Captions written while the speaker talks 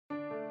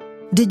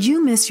Did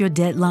you miss your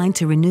deadline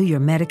to renew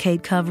your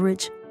Medicaid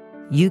coverage?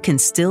 You can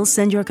still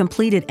send your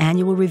completed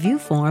annual review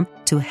form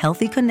to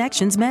Healthy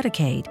Connections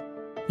Medicaid.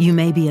 You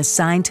may be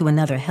assigned to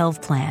another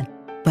health plan,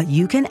 but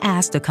you can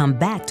ask to come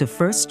back to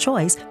First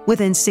Choice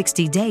within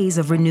 60 days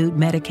of renewed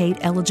Medicaid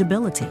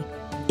eligibility.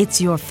 It's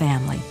your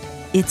family.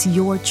 It's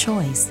your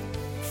choice.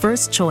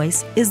 First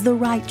Choice is the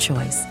right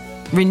choice.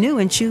 Renew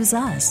and choose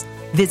us.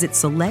 Visit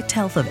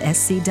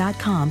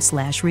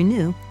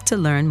selecthealthofsc.com/renew to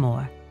learn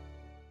more.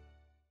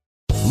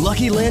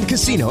 Lucky Land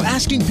Casino,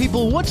 asking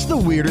people, what's the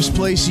weirdest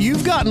place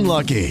you've gotten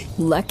lucky?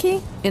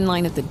 Lucky? In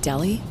line at the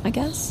deli, I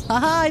guess?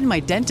 Aha, in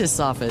my dentist's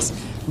office.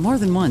 More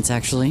than once,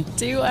 actually.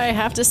 Do I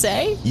have to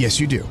say? Yes,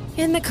 you do.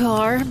 In the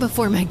car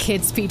before my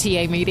kids'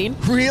 PTA meeting.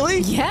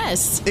 Really?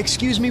 Yes.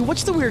 Excuse me,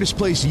 what's the weirdest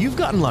place you've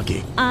gotten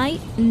lucky? I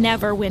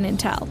never win and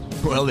tell.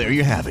 Well, there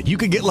you have it. You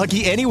can get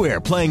lucky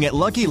anywhere, playing at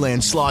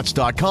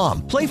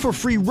LuckyLandSlots.com. Play for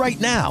free right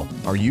now.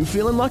 Are you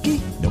feeling lucky?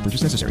 No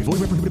purchase necessary.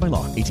 Void where prohibited by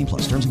law. 18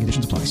 plus. Terms and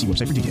conditions apply. See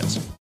website for details.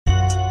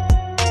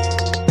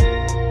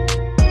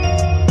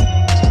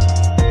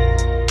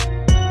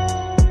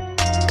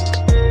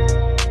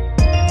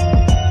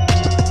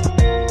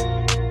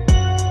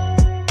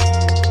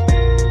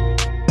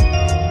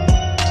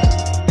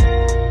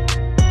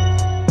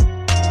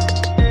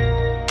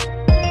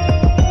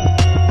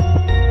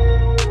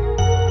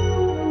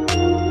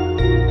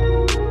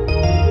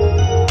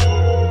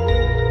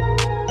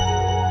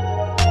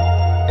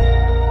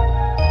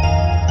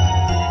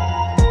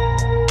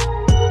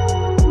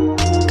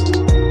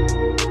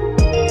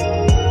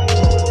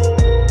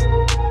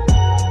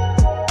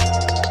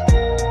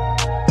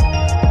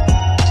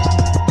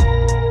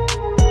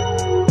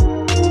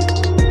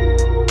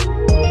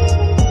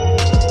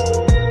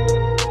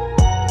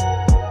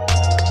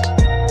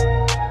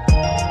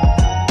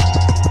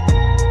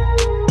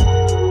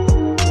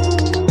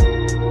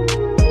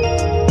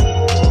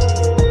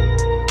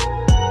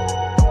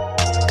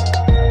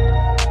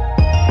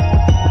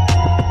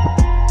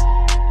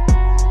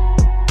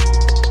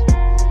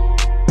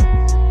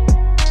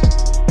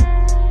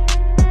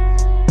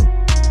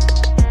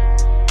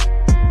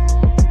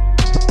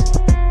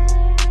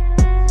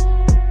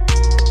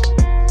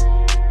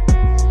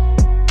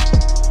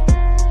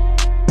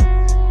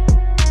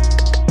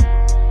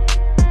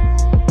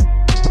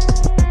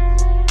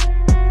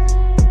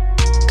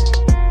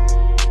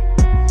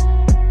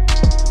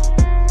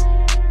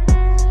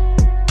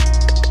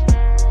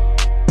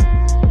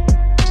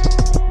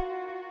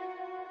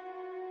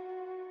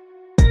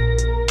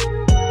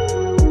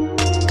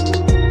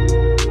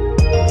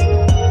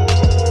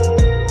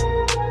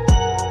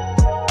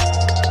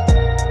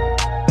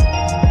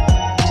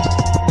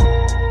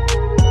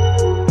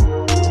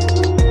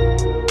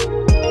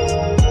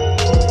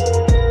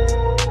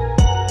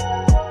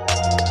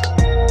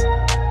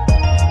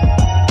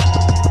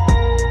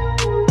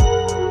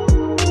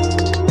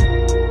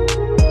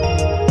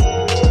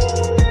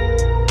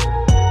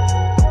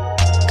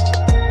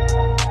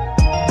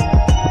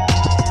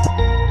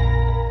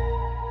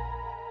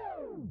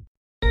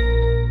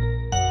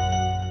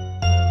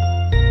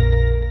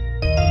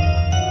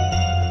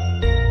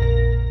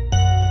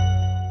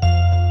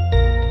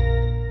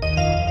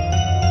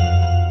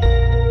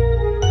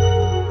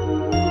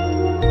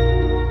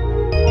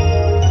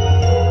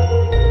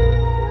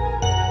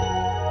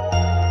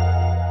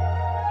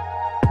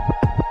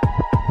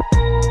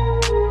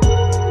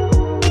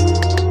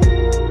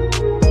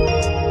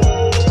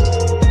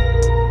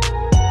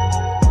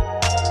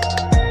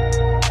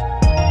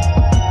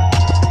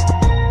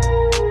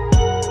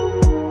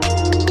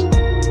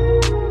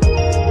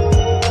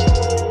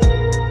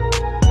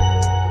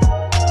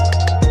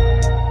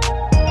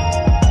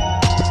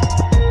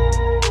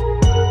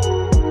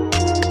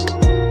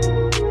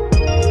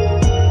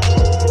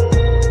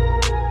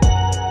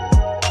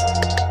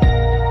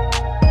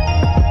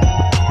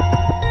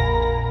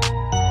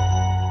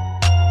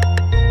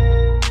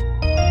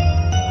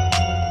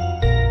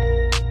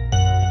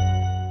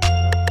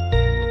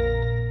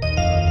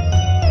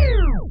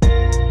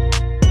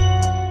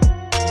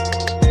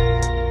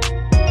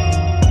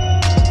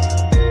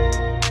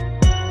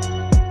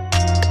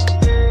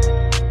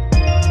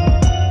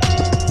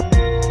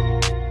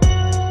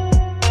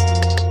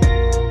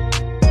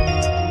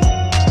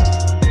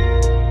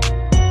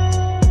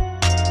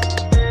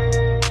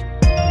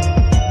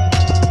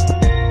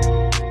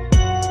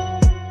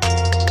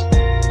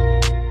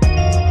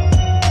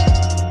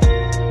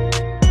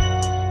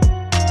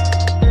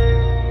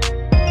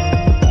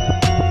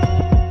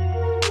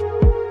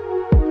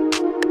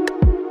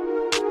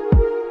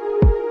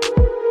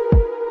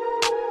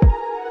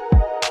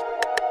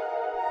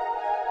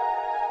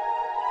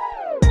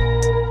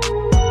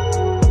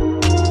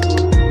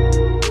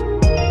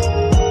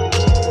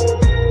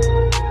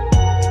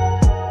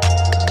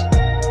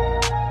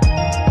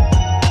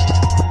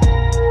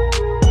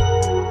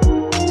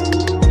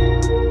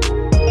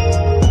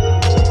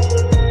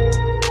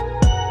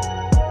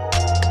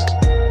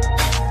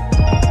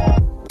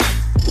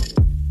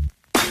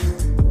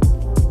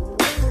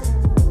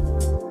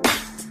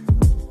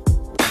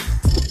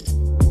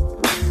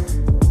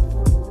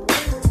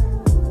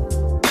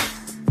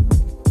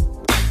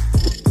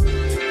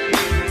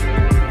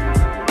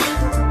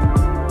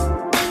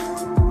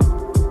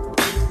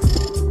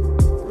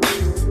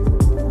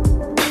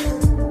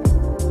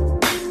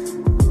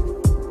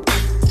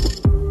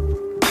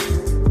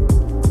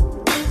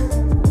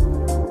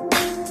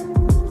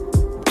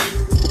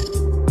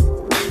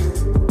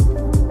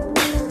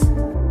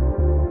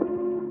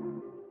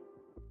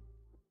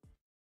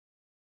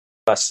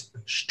 DFS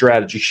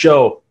Strategy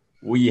Show.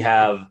 We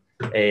have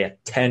a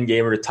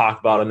 10-gamer to talk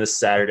about on this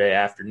Saturday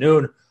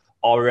afternoon.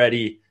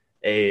 Already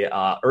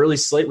a early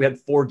slate. We had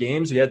 4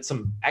 games. We had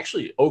some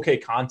actually okay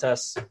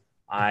contests.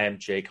 I am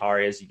Jake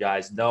Hari, as you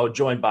guys know,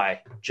 joined by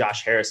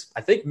Josh Harris,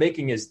 I think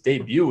making his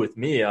debut with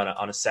me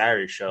on a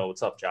Saturday show.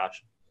 What's up,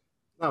 Josh?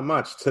 Not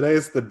much.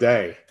 Today's the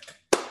day.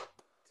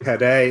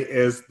 Today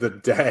is the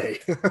day.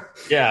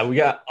 Yeah, we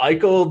got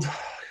Eichled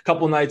a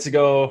couple nights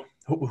ago.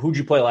 Who'd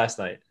you play last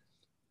night?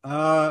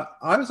 I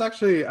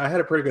had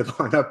a pretty good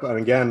lineup. And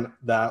again,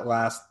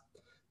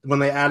 when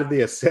they added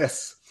the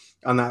assists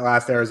on that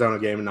last Arizona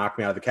game, and knocked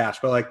me out of the cash.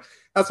 But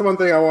that's the one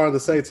thing I wanted to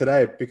say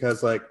today,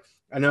 because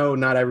I know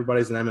not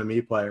everybody's an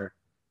MME player.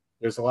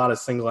 There's a lot of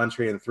single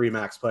entry and 3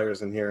 max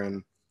players in here.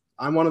 And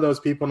I'm one of those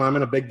people, and I'm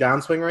in a big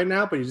downswing right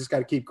now, but you just got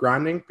to keep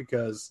grinding,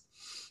 because,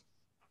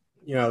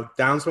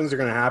 downswings are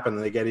going to happen,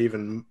 and they get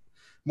even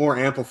more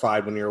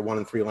amplified when you're a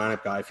 1-3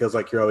 lineup guy. It feels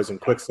like you're always in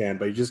quicksand,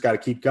 but you just got to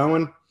keep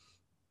going.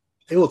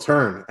 It will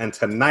turn, and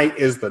tonight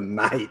is the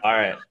night. All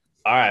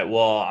right.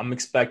 Well, I'm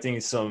expecting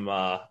some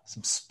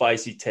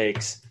spicy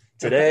takes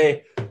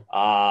today.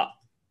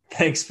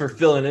 Thanks for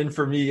filling in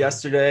for me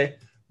yesterday.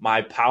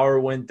 My power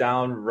went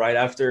down right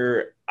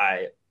after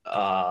right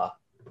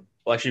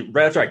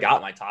after I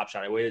got my top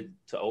shot. I waited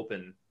to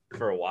open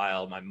for a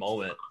while, my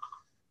moment.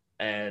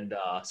 And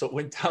so it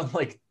went down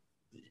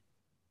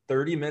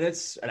 30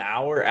 minutes, an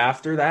hour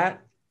after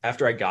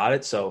I got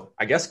it. So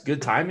I guess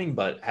good timing,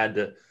 but had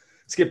to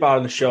skip out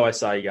on the show. I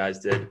saw you guys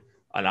did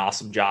an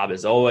awesome job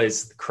as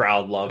always. The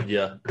crowd loved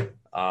you.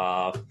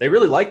 They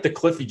really liked the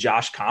Cliffy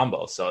Josh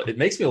combo. So it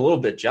makes me a little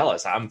bit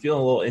jealous. I'm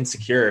feeling a little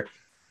insecure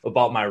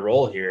about my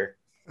role here,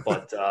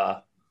 but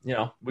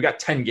we got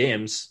 10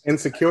 games.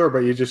 Insecure, but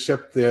you just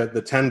shipped the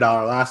 $10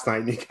 last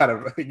night, and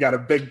you got a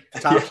big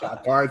top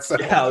shot card. So.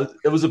 Yeah,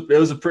 it was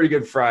a pretty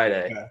good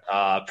Friday.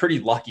 Yeah. Pretty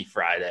lucky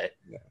Friday.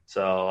 Yeah.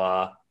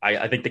 So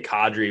I think the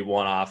Kadri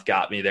one-off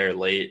got me there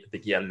late. I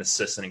think he had an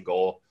assist and a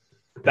goal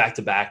back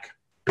to back.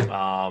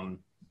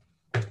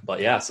 But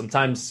yeah,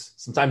 sometimes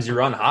you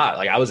run hot.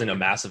 I was in a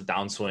massive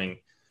downswing.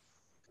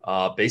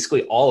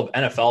 Basically all of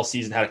NFL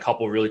season, had a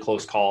couple really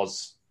close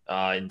calls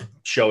in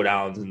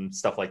showdowns and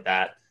stuff like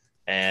that,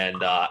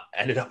 and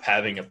ended up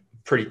having a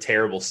pretty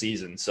terrible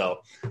season. So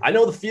I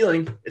know the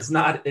feeling. It's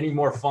not any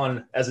more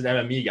fun as an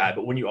MME guy,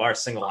 but when you are a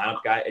single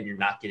lineup guy and you're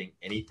not getting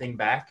anything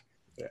back,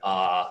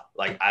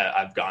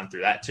 I've gone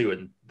through that too,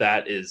 and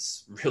that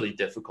is really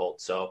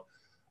difficult. So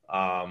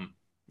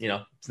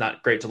it's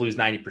not great to lose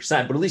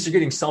 90%, but at least you're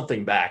getting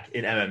something back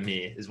in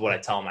MME is what I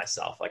tell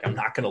myself. I'm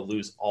not going to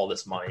lose all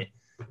this money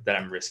that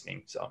I'm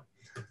risking. So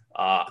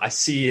I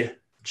see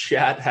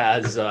chat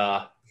has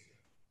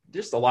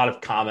just a lot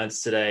of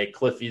comments today.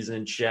 Cliffy's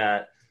in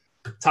chat.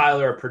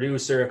 Tyler, a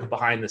producer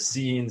behind the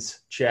scenes,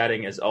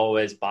 chatting as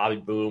always. Bobby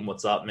Boom,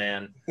 what's up,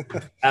 man?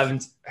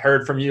 Haven't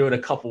heard from you in a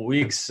couple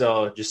weeks,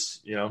 so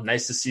just,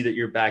 nice to see that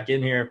you're back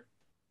in here.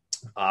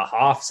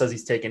 Hoff says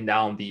he's taken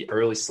down the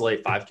early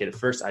slate 5K to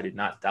first. I did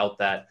not doubt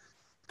that.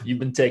 You've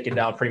been taking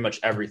down pretty much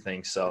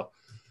everything. So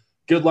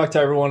good luck to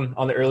everyone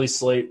on the early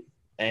slate.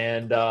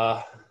 And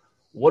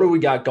what do we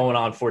got going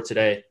on for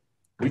today?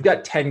 We've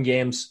got 10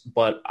 games,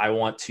 but I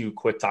want to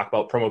quick talk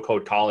about promo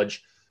code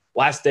college.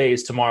 Last day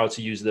is tomorrow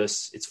to use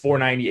this. It's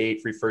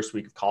 $4.98 for your first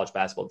week of college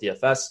basketball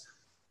DFS.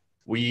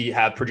 We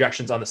have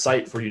projections on the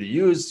site for you to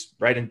use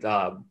right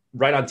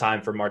on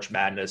time for March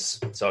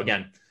Madness. So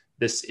again,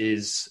 this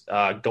is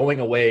going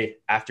away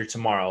after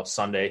tomorrow,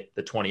 Sunday,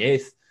 the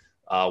 28th.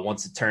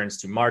 Once it turns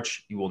to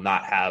March, you will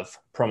not have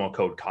promo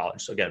code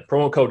college. So again,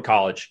 promo code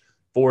college,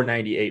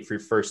 $4.98 for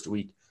your first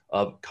week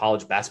of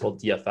college basketball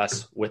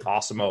DFS with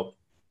Awesemo.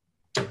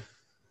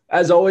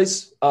 As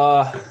always,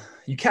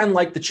 you can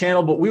like the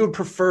channel, but we would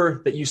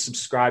prefer that you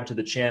subscribe to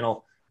the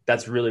channel.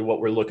 That's really what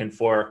we're looking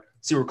for.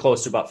 See, we're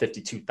close to about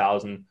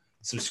 52,000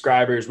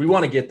 subscribers. We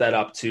want to get that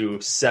up to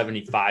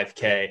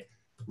 75K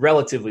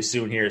relatively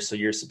soon here, so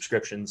your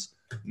subscriptions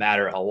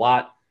matter a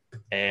lot.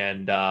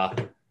 And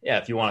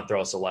if you want to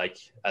throw us a like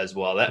as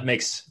well, that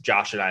makes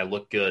Josh and I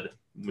look good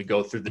when we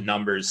go through the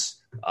numbers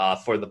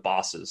for the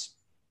bosses.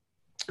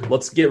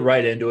 Let's get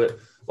right into it.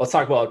 Let's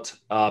talk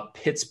about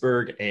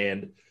Pittsburgh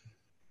and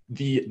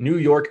the New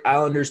York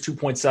Islanders.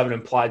 2.7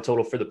 implied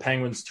total for the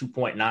Penguins,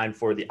 2.9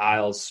 for the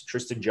Isles.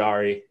 Tristan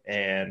Jarry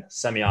and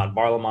Semyon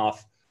Varlamov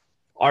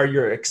are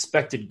your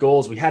expected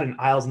goals. We had an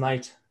Isles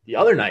night the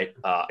other night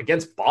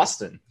against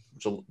Boston,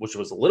 which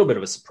was a little bit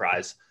of a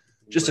surprise.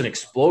 Just an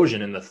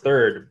explosion in the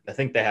third. I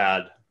think they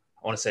had,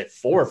 4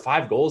 or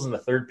 5 goals in the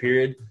third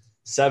period,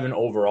 7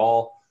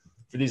 overall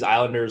for these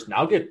Islanders.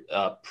 Now get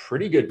a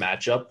pretty good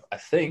matchup, I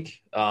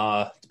think,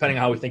 depending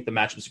on how we think the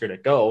matchups are going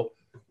to go.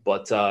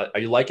 But are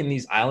you liking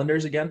these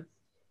Islanders again?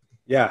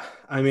 Yeah.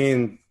 I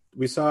mean,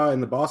 we saw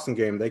in the Boston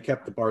game, they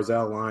kept the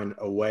Barzal line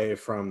away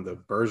from the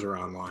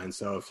Bergeron line.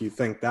 So if you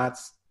think that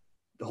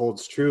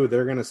holds true,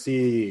 they're going to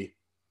see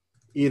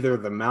either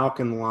the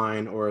Malkin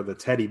line or the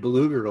Teddy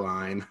Bluger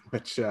line,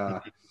 which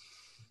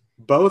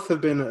both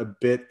have been a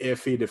bit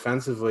iffy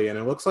defensively. And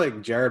it looks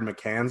like Jared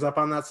McCann's up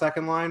on that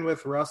second line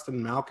with Rust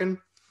and Malkin.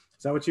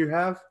 Is that what you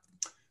have?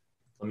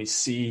 Let me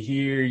see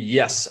here.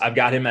 Yes, I've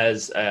got him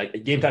as a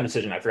game time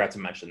decision. I forgot to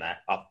mention that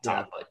up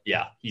top. But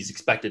yeah, he's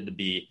expected to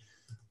be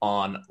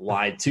on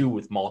line 2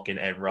 with Malkin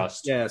and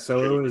Rust. Yeah,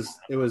 so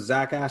it was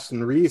Zach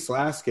Aston Reese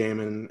last game,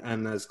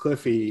 and as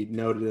Cliffy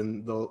noted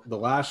in the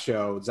last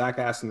show, Zach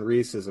Aston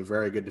Reese is a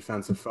very good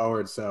defensive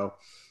forward. So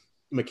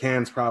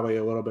McCann's probably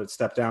a little bit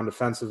step down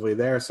defensively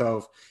there.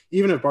 So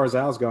even if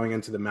Barzal's going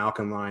into the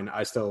Malkin line,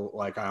 I still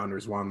like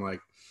Islanders 1.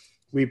 Like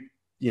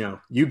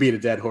you beat a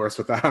dead horse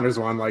with the Islanders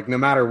 1. Like no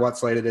matter what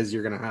slate it is,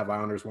 you're going to have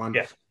Islanders 1.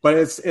 Yeah.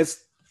 But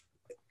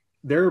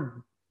they're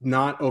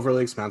not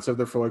overly expensive.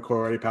 They're fully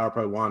correlated power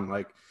play 1.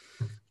 Like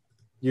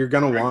you're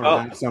going to want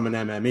to have some in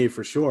MME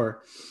for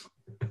sure.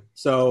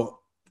 So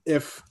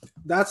if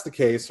that's the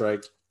case,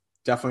 right,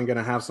 definitely going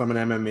to have some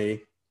in MME.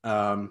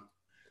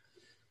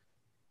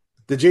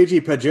 The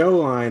JG Pajot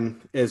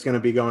line is going to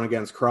be going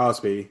against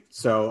Crosby.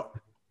 So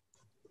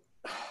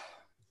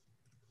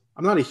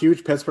I'm not a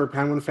huge Pittsburgh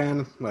Penguin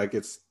fan. Like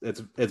it's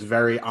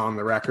very on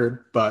the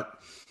record, but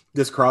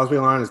this Crosby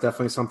line is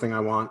definitely something I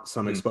want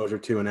some exposure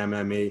to in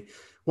MME.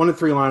 1 to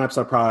 3 lineups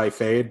I'll probably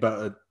fade,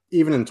 but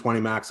even in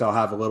 20 max I'll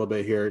have a little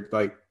bit here.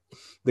 Like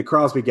the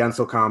Crosby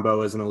Gensel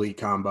combo is an elite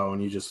combo,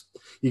 and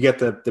you get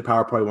the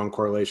power play 1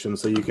 correlation,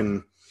 so you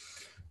can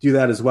do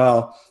that as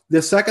well.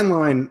 The second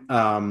line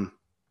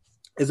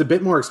is a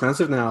bit more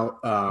expensive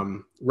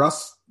now.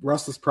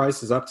 Russ's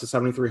price is up to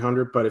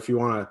 $7,300, but if you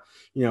want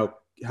to,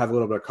 have a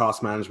little bit of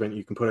cost management,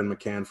 you can put in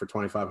McCann for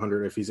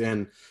 $2,500 if he's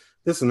in.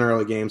 This is an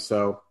early game,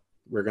 so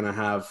we're going to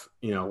have,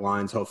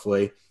 lines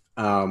hopefully.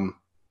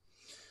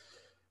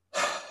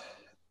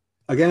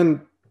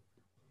 Again,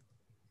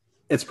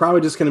 it's probably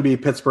just going to be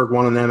Pittsburgh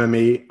 1 in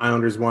MME,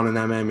 Islanders 1 in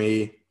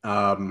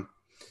MME.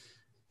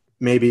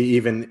 Maybe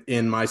even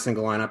in my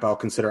single lineup, I'll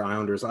consider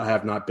Islanders. I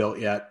have not built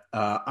yet.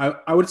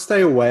 I would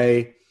stay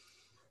away.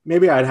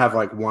 Maybe I'd have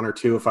like 1 or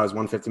 2 if I was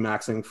 150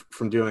 maxing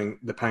from doing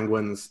the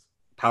Penguins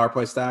power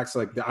play stacks.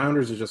 Like the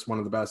Islanders are just one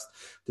of the best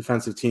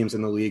defensive teams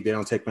in the league. They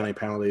don't take many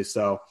penalties.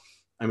 So,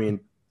 I mean,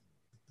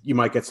 you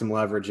might get some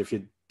leverage if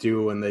you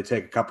do and they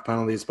take a couple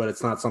penalties, but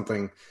it's not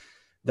something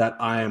that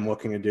I am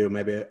looking to do.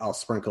 Maybe I'll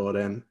sprinkle it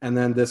in. And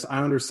then this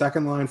Islanders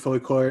second line, fully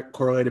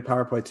correlated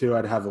power play 2,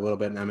 I'd have a little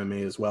bit in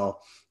MMA as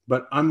well.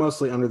 But I'm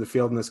mostly under the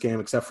field in this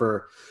game, except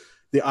for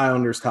the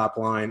Islanders top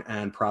line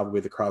and probably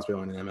the Crosby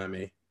line in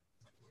MME.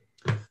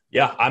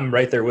 Yeah, I'm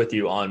right there with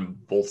you on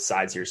both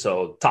sides here.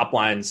 So top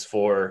lines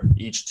for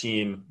each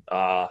team,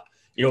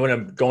 when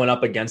I'm going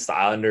up against the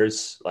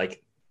Islanders,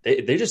 like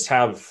they just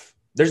have,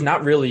 there's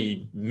not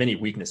really many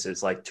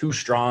weaknesses, like 2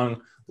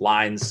 strong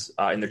lines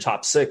in their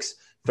top 6.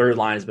 Third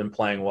line has been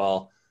playing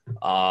well.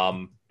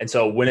 And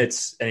so when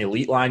it's an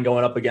elite line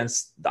going up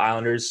against the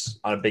Islanders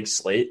on a big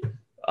slate,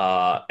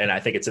 and I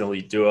think it's an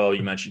elite duo,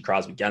 you mentioned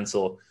Crosby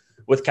Gensel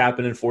with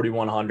Kapanen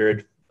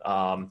 4,100.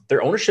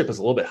 Their ownership is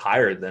a little bit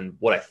higher than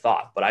what I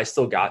thought, but I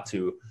still got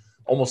to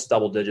almost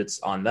double digits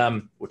on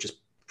them, which is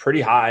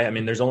pretty high. I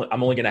mean,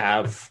 I'm only going to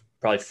have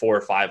probably 4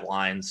 or 5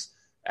 lines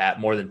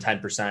at more than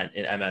 10%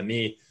 in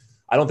MME.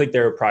 I don't think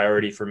they're a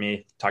priority for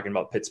me, talking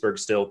about Pittsburgh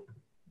still.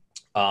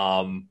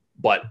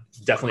 But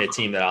definitely a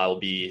team that I'll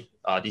be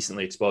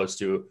decently exposed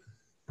to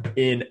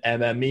in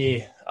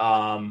MME.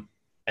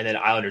 And then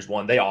Islanders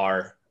 1, they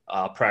are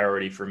a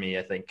priority for me,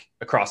 I think,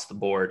 across the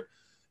board.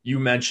 You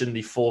mentioned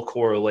the full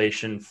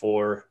correlation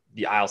for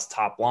the Isles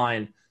top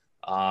line.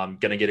 Going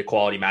to get a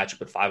quality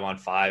matchup at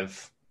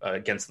 5-on-5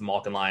 against the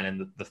Malkin line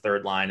and the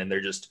third line, and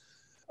they're just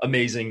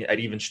amazing at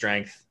even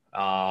strength.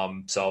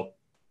 So,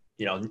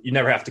 you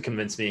never have to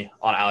convince me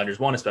on Islanders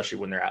 1, especially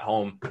when they're at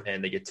home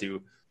and they get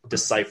to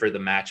decipher the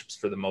matchups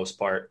for the most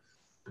part.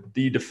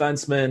 The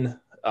defensemen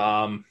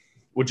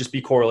would just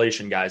be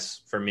correlation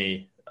guys for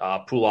me.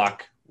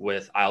 Pulak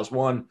with Isles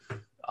 1,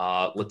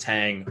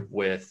 Letang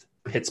with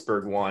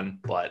Pittsburgh 1,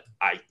 but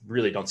I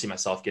really don't see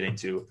myself getting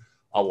to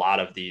a lot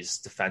of these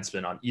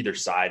defensemen on either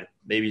side.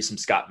 Maybe some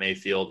Scott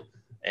Mayfield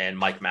and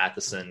Mike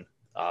Matheson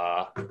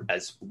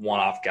as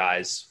one-off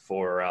guys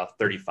for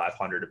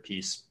 3,500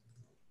 apiece.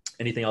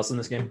 Anything else in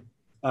this game?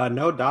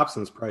 No,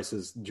 Dobson's price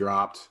has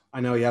dropped.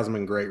 I know he hasn't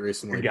been great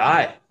recently. Your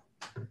guy.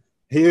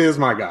 He is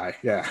my guy,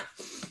 yeah.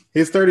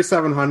 He's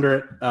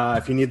 3,700.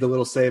 If you need the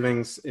little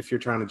savings, if you're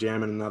trying to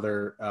jam in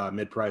another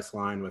mid-price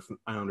line with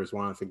Islanders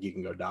 1, I think you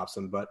can go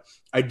Dobson. But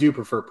I do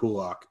prefer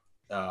Pulak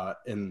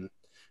in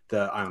the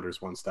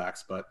Islanders 1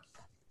 stacks. But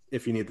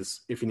if you need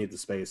the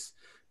space,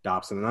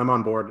 Dobson. And I'm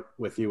on board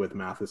with you with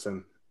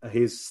Matheson.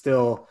 His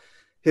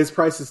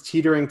price is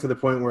teetering to the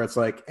point where it's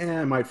like,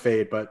 it might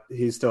fade, but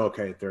he's still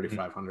okay at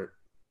 3,500.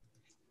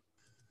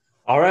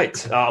 All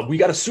right. We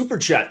got a super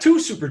chat, 2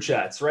 super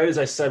chats, right? As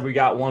I said, we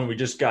got one. We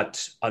just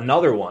got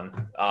another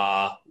one.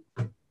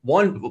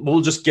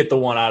 We'll just get the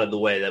one out of the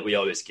way that we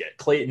always get.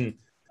 Clayton,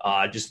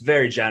 just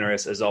very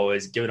generous as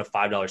always, giving a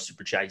 $5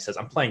 super chat. He says,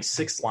 I'm playing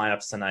 6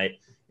 lineups tonight,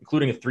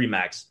 including a 3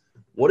 max.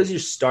 What is your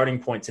starting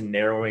point to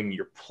narrowing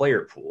your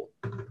player pool?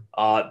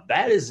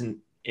 That is an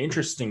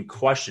interesting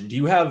question. Do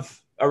you have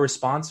a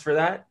response for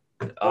that?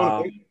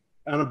 On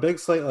a big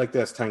slate like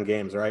this, 10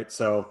 games, right?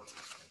 So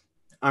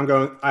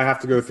I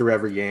have to go through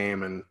every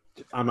game, and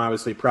I'm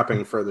obviously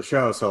prepping for the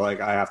show. So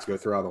like I have to go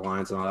through all the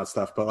lines and all that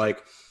stuff. But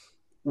like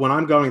when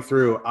I'm going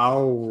through,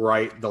 I'll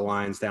write the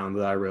lines down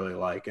that I really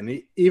like.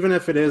 And even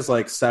if it is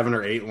like 7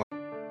 or 8 lines.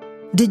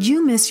 Did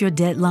you miss your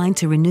deadline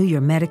to renew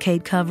your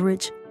Medicaid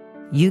coverage?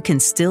 You can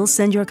still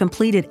send your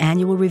completed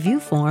annual review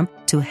form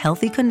to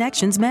Healthy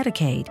Connections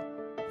Medicaid.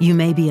 You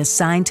may be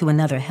assigned to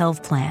another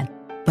health plan,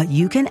 but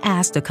you can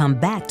ask to come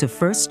back to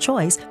First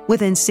Choice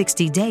within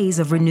 60 days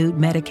of renewed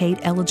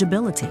Medicaid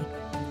eligibility.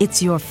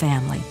 It's your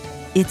family.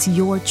 It's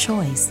your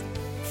choice.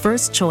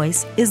 First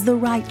Choice is the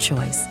right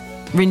choice.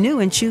 Renew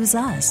and choose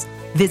us.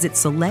 Visit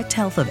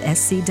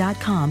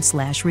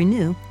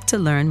selecthealthofsc.com/renew to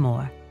learn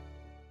more.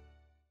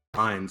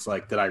 Lines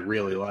like that I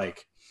really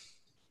like.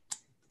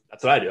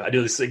 That's what I do. I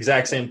do this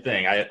exact same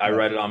thing. I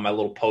write it on my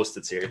little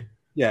Post-its here.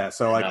 Yeah,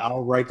 so like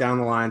I'll write down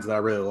the lines that I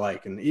really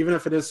like, and even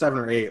if it is 7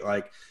 or 8,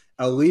 like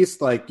at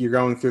least like you're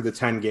going through the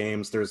 10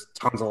 games, there's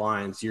tons of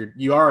lines.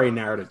 You already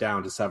narrowed it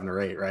down to 7 or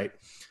 8, right?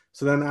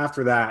 So then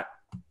after that,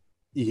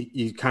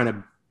 you kind of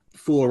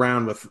fool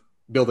around with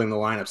building the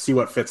lineup, see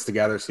what fits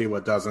together, see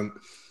what doesn't.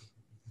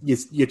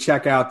 You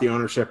check out the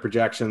ownership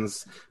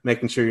projections,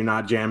 making sure you're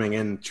not jamming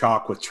in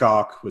chalk with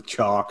chalk.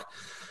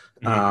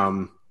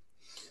 Mm-hmm.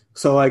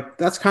 So like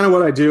that's kind of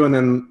what I do, and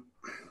then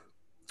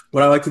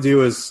what I like to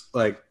do is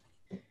like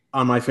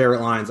on my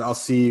favorite lines, I'll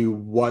see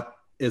what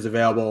is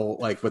available,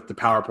 like with the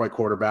PowerPoint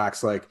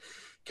quarterbacks. Like,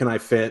 can I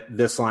fit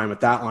this line with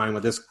that line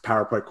with this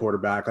PowerPoint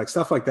quarterback? Like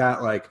stuff like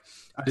that. Like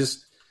I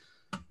just,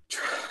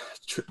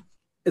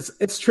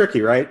 it's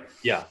tricky, right?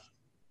 Yeah.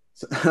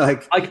 So, sorry,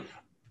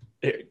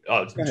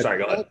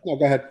 go ahead. No,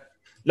 go ahead.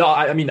 No,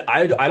 I mean,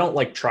 I don't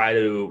like try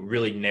to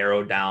really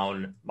narrow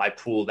down my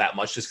pool that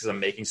much just because I'm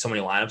making so many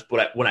lineups.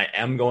 But when I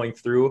am going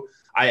through,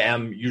 I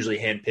am usually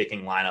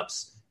handpicking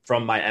lineups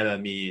from my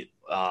MME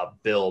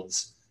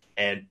builds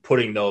and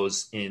putting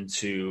those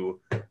into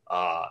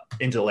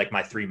like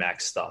my 3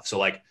 max stuff. So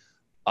like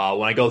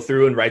when I go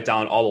through and write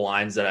down all the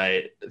lines that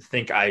I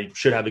think I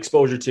should have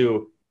exposure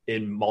to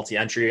in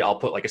multi-entry, I'll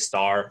put like a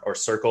star or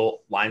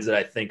circle lines that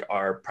I think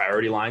are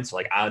priority lines. So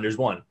like Islanders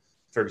 1,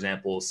 for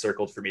example, is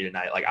circled for me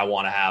tonight. Like I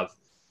want to have,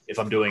 if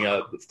I'm doing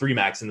a 3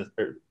 max I'm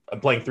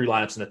playing 3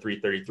 lineups in the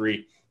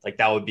 333, like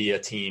that would be a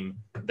team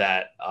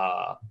that,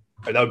 or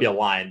that would be a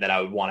line that I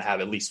would want to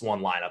have at least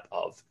one lineup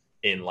of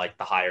in like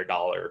the higher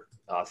dollar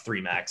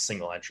 3 max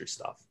single entry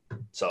stuff.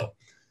 So,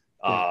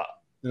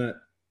 and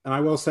I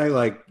will say,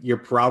 like, you're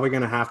probably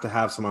going to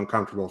have some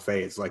uncomfortable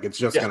fades. Like it's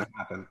just going to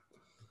happen.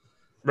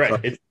 Right.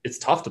 So, it's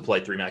tough to play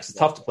 3 max. It's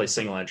tough to play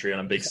single entry on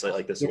a big site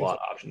like this. A lot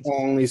of options.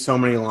 Only so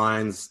many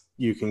lines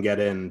you can get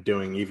in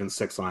doing even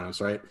 6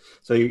 lineups, right?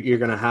 So you're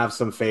going to have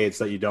some fades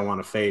that you don't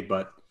want to fade,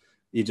 but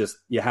you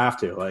have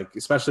to, like,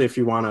 especially if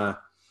you want to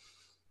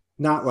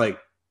not like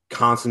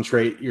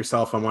concentrate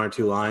yourself on 1 or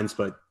 2 lines,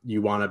 but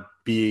you want to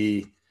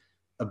be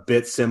a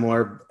bit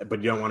similar,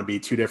 but you don't want to be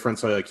too different.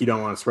 So like you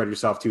don't want to spread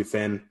yourself too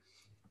thin.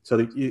 So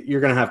you're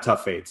going to have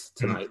tough fades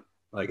tonight.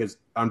 Mm-hmm. Like it's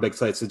on big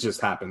sites, it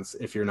just happens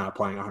if you're not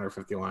playing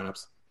 150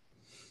 lineups.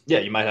 Yeah,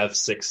 you might have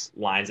 6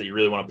 lines that you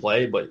really want to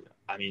play, but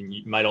I mean,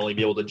 you might only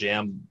be able to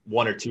jam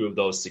 1 or 2 of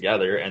those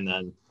together, and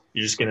then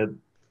you're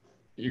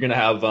gonna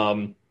have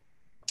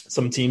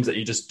some teams that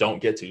you just don't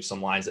get to,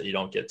 some lines that you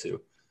don't get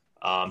to.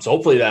 So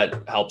hopefully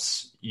that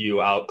helps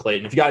you out,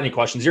 Clayton. If you got any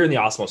questions, you're in the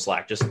Osmo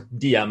Slack. Just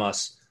DM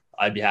us.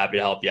 I'd be happy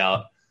to help you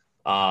out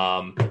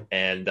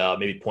and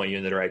maybe point you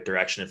in the right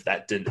direction if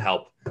that didn't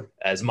help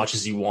as much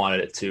as you wanted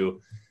it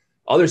to.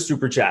 Other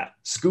super chat,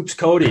 Scoops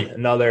Cody,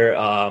 another.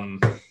 I'm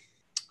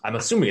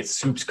assuming it's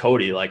Scoops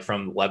Cody, like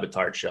from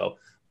Levitard show.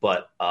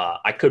 But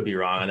I could be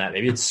wrong on that.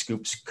 Maybe it's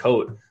Scoops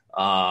Coat.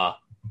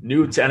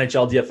 New to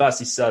NHL DFS,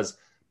 he says,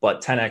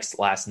 but 10x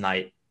last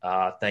night.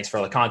 Thanks for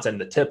all the content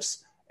and the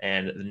tips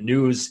and the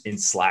news in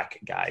Slack,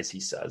 guys, he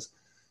says.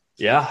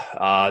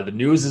 Yeah, the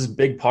news is a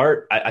big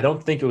part. I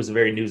don't think it was a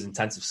very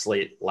news-intensive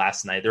slate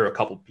last night. There were a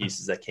couple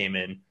pieces that came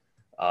in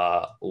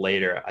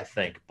later, I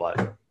think.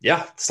 But,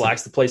 yeah,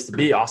 Slack's the place to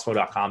be,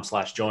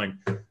 osmo.com/join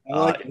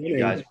if you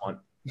guys want.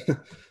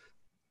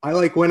 I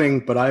like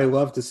winning, but I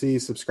love to see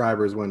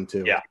subscribers win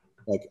too. Yeah.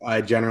 Like I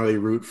generally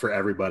root for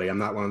everybody. I'm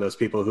not one of those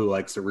people who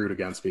likes to root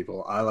against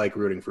people. I like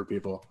rooting for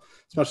people,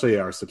 especially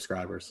our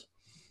subscribers.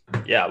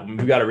 Yeah,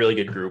 we've got a really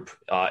good group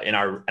in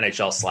our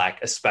NHL Slack,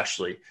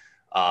 especially.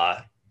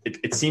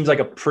 It seems like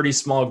a pretty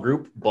small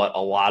group, but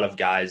a lot of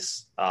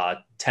guys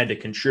tend to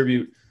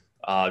contribute.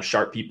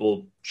 Sharp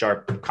people,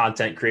 sharp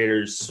content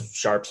creators,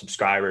 sharp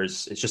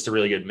subscribers. It's just a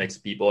really good mix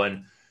of people.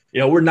 And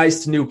we're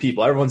nice to new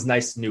people. Everyone's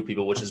nice to new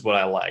people, which is what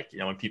I like.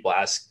 When people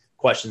ask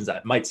questions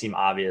that might seem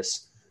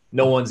obvious,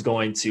 no one's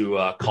going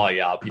to call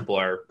you out. People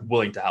are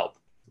willing to help,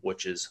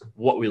 which is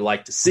what we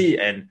like to see.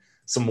 And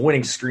some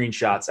winning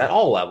screenshots at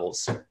all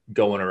levels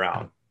going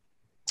around.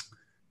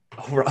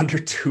 We're under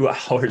 2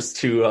 hours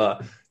to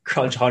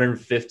crunch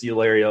 150,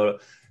 Lariota.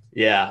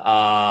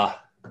 Yeah.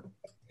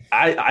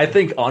 I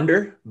think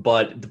under,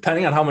 but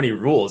depending on how many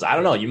rules, I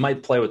don't know. You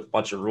might play with a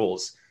bunch of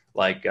rules.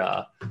 Like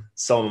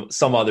some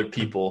other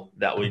people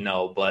that we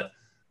know. But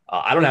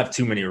I don't have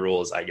too many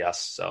rules, I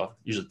guess. So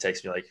usually it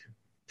takes me like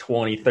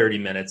 20, 30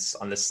 minutes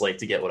on this slate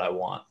to get what I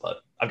want. But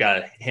I've got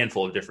a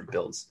handful of different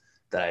builds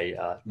that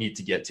I need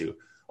to get to.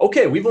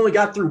 Okay, we've only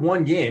got through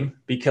one game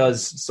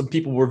because some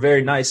people were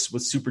very nice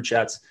with super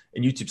chats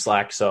and YouTube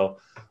Slack. So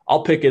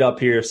I'll pick it up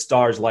here.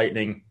 Stars,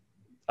 Lightning,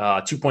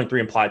 2.3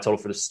 implied total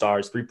for the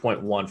Stars,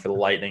 3.1 for the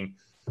Lightning.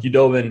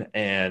 Hudobin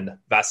and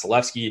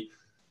Vasilevsky.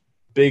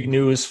 Big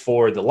news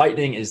for the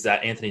Lightning is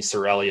that Anthony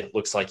Cirelli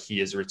looks like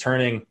he is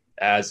returning,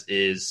 as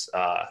is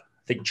I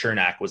think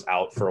Chernak was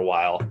out for a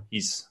while.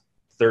 He's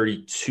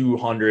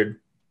 3,200.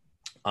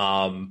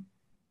 Not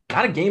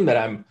a game that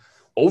I'm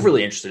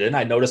overly interested in.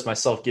 I noticed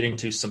myself getting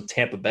to some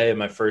Tampa Bay in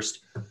my first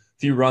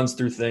few runs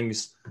through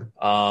things.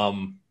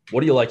 What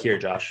do you like here,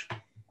 Josh?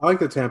 I like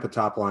the Tampa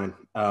top line,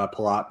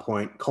 Palat,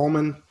 Point,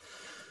 Coleman.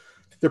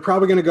 They're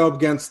probably going to go up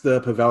against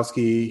the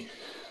Pavelski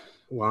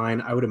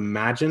line, I would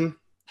imagine.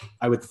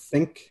 I would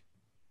think.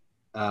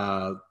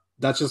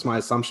 That's just my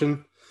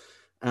assumption.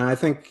 And I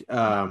think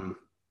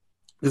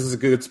this is a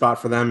good spot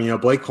for them.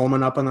 Blake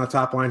Coleman up on that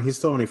top line. He's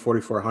still only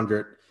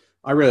 4,400.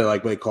 I really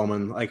like Blake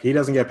Coleman. Like, he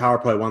doesn't get power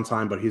play one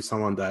time, but he's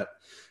someone that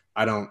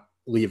I don't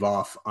leave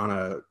off on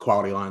a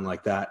quality line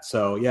like that.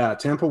 So, yeah,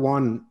 Tampa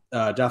 1,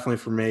 definitely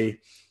for me.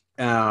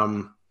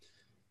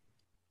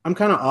 I'm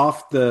kind of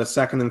off the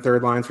second and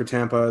third lines for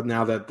Tampa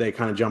now that they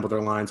kind of jumble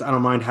their lines. I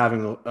don't mind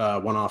having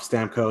one off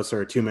Stamkos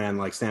or a two-man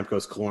like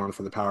Stamkos Killorn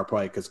for the power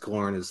play because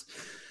Killorn is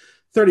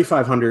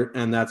 3,500,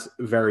 and that's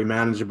very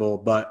manageable.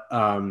 But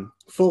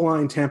full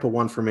line Tampa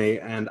 1 for me,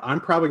 and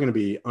I'm probably going to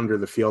be under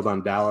the field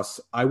on Dallas.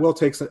 I will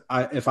take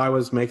if I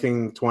was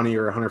making 20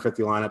 or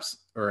 150 lineups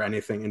or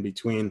anything in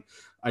between,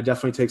 I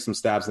definitely take some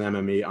stabs in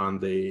MME on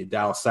the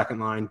Dallas second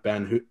line,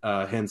 Ben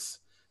Hintz,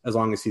 as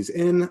long as he's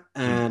in,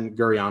 and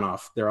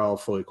Guryanov. They're all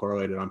fully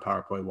correlated on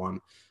power play 1.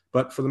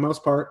 But for the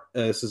most part,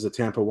 this is a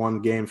Tampa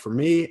 1 game for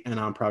me, and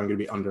I'm probably going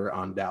to be under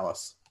on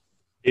Dallas.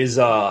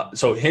 So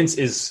Hintz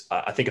is,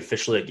 I think,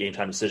 officially a game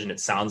time decision. It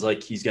sounds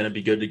like he's going to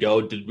be good to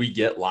go. Did we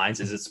get lines?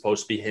 Is it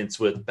supposed to be Hintz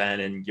with Ben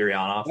and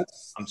Guryanov?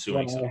 I'm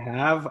assuming so.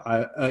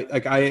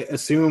 I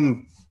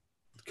assume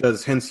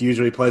because Hintz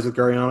usually plays with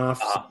Guryanov.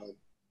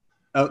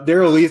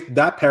 They're at least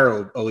that pair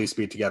will at least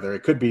be together.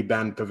 It could be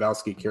Ben,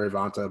 Pavelski,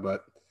 Kirivanta,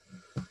 but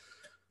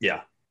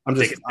yeah, I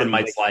think it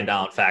might slide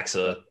down.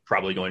 Faxa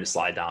probably going to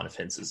slide down if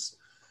Hintz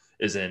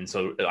is in.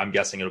 So I'm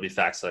guessing it'll be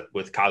Faxa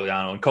with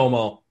Cogliano and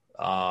Como.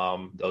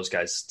 Those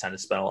guys tend to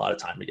spend a lot of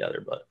time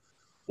together, but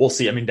we'll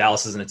see. I mean,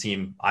 Dallas isn't a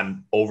team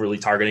I'm overly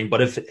targeting,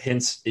 but if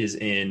Hintz is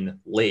in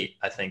late,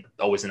 I think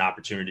always an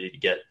opportunity to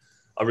get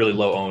a really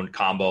low owned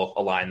combo,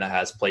 a line that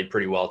has played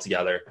pretty well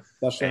together.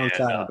 Especially on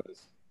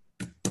Saturdays.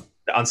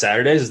 On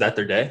Saturdays, is that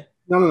their day?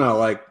 No.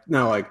 Like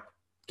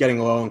getting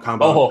low owned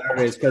combo on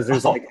Saturdays because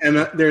there's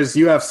there's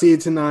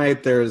UFC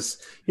tonight. There's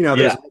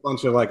a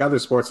bunch of like other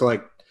sports. So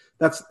like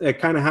it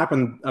kind of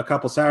happened a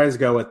couple Saturdays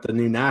ago with the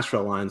new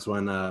Nashville lines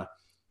when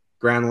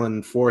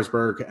Granlund,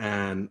 Forsberg,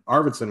 and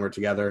Arvidsson were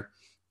together.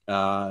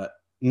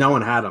 No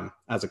one had them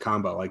as a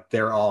combo. Like,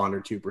 they're all under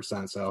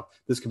 2%. So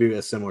this could be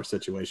a similar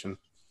situation.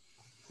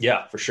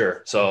 Yeah, for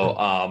sure. So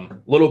a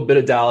little bit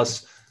of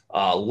Dallas,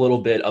 a little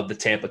bit of the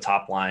Tampa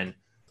top line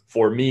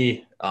for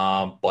me,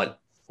 but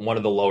one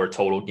of the lower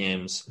total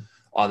games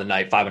on the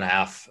night,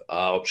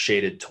 5.5,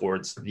 shaded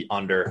towards the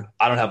under.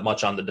 I don't have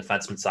much on the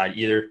defenseman side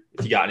either.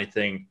 If you got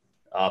anything,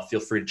 feel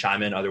free to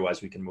chime in.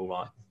 Otherwise, we can move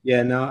on.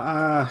 Yeah,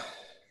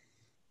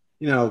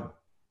 no,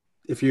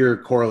 if you're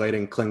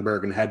correlating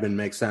Klingberg and Hedman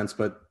makes sense,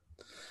 but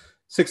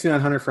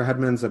 6,900 for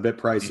Hedman's a bit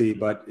pricey,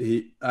 but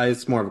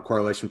it's more of a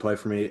correlation play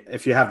for me.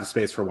 If you have the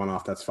space for one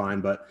off, that's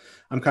fine, but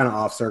I'm kind of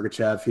off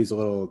Sergachev. He's a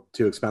little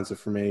too expensive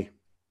for me.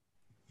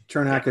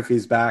 Chernak, if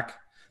he's back,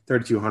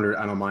 3,200,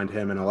 I don't mind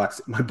him. And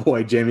my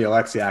boy Jamie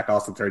Alexiak,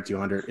 also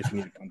 3,200 if you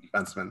need a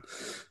defenseman.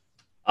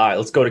 All right,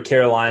 let's go to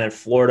Carolina and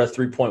Florida.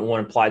 3.1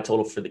 implied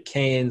total for the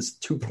Canes,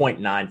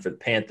 2.9 for the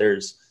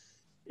Panthers.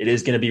 It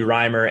is going to be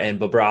Reimer and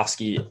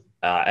Bobrovsky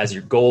as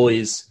your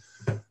goalies.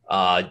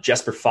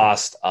 Jesper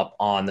Fast up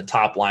on the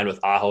top line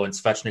with Aho and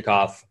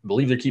Svechnikov. I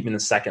believe they're keeping the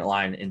second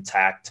line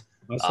intact.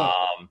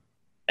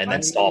 And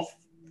then Stahl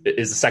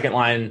is the second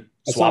line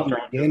swapped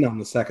around in on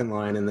the second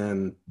line, and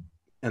then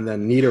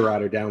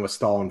Niederreiter down with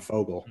Stahl and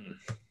Fogle.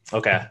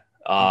 Okay.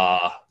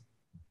 I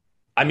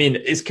mean,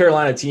 is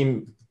Carolina a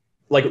team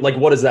like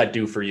what does that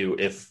do for you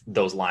if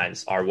those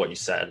lines are what you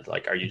said?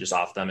 Like, are you just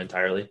off them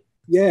entirely?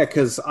 Yeah,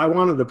 because I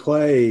wanted to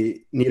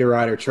play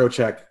Niederreiter,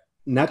 Trocheck,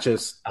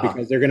 Netchus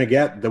because they're going to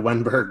get the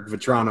Wenberg,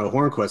 Vetrano,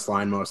 Hornquist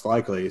line most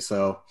likely.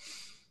 So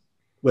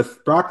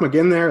with Brock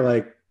McGinn there,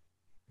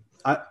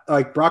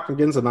 Brock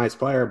McGinn's a nice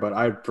player, but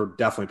I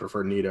definitely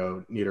prefer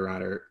Nino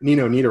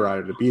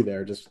Niederreiter to be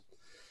there. Just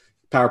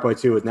power play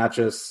 2 with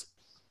Netchus.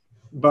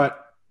 But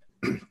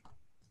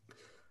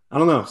I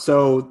don't know.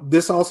 So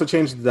this also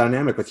changed the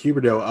dynamic with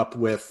Huberdeau up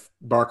with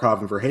Barkov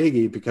and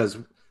Verhaeghe because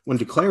when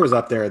Duclair was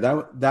up there,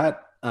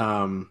 that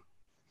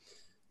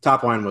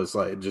top line was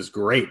like just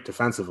great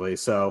defensively.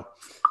 So,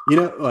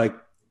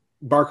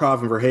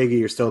 Barkov and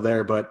Verhaeghe are still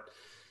there, but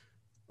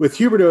with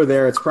Huberdeau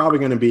there, it's probably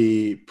going to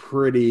be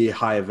pretty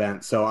high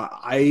event. So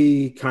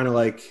I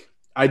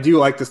do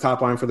like this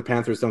top line for the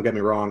Panthers. Don't get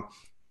me wrong.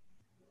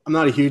 I'm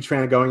not a huge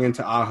fan of going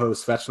into Aho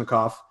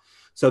Svechnikov.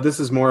 So this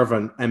is more of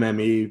an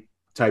MME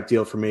type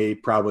deal for me.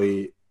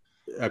 Probably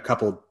a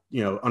couple,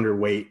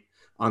 underweight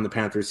on the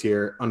Panthers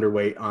here. I'm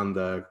probably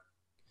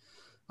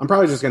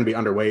just going to be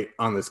underweight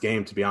on this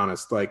game, to be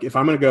honest. Like, if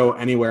I'm going to go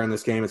anywhere in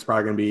this game, it's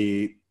probably going to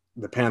be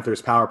the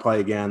Panthers power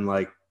play again.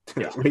 Like,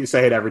 we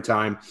say it every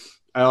time.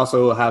 I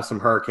also will have some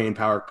Hurricane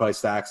power play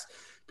stacks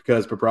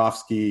because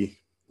Bobrovsky,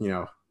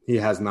 he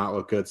has not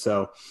looked good.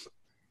 So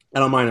I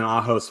don't mind an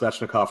Aho,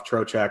 Svechnikov,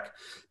 Trocheck,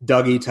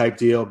 Dougie type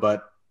deal,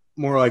 but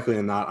more likely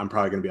than not, I'm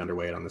probably going to be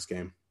underweight on this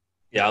game.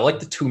 Yeah, I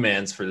like the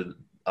 2-mans for the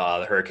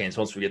Hurricanes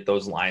once we get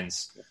those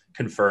lines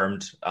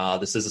confirmed.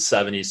 This is a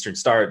 7 Eastern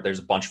start. There's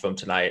a bunch of them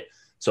tonight.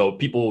 So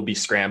people will be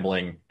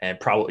scrambling, and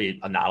probably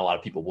not a lot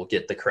of people will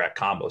get the correct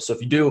combo. So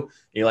if you do,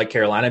 you like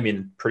Carolina,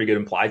 pretty good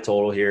implied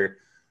total here.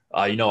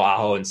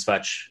 Aho and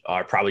Svech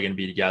are probably going to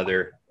be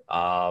together.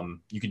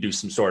 You could do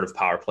some sort of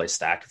power play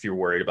stack if you're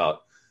worried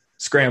about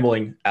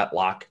scrambling at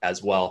lock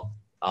as well.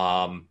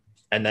 And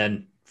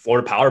then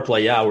Florida power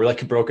play, we're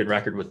like a broken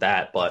record with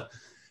that. But,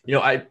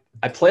 I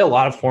play a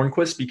lot of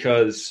Hornquist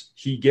because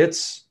he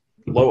gets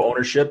low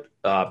ownership,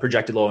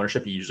 projected low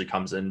ownership. He usually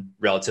comes in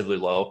relatively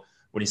low.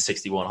 When he's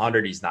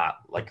 6,100, he's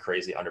not like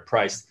crazy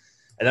underpriced.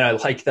 And then I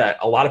like that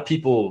a lot of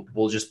people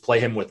will just play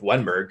him with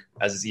Wenberg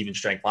as his even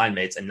strength line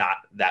mates, and not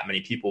that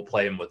many people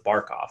play him with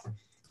Barkov.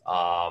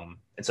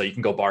 And so you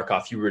can go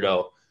Barkov,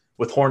 Huberdeau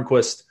with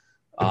Hornquist.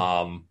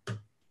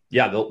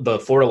 The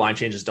Florida line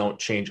changes don't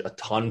change a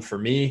ton for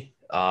me.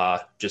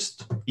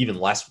 Just even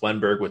less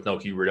Wenberg with no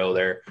Huberdeau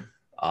there.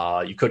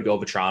 You could go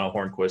Vetrano,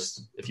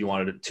 Hornquist if you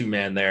wanted a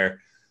 2-man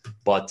there.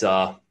 But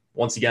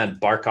once again,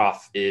 Barkov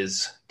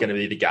is going to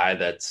be the guy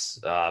that's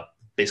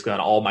basically on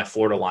all my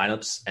Florida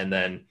lineups, and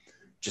then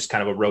just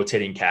kind of a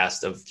rotating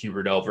cast of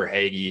Huberdeau,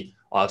 Verhaeghe.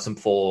 I'll have some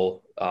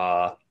full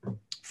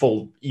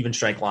even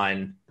strength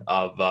line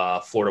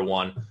of Florida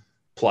 1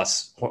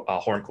 plus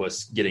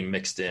Hornquist getting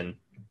mixed in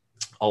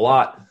a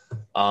lot.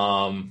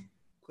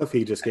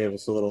 Cliffy just gave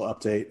us a little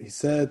update. He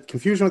said,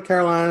 confusion with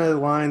Carolina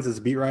lines as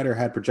a beat writer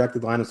had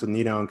projected lineups with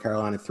Nino and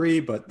Carolina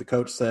 3, but the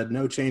coach said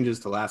no changes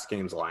to last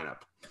game's lineup.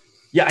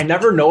 Yeah, I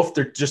never know if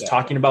they're just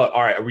talking about,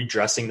 all right, are we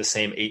dressing the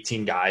same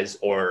 18 guys,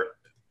 or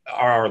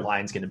are our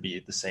lines going to be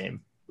the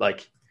same?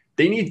 Like,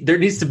 there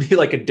needs to be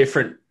like a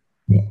different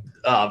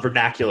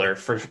vernacular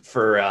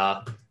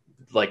for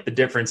like the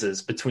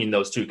differences between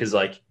those two. Cause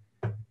like,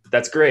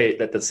 that's great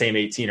that the same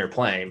 18 are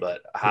playing,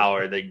 but how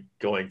are they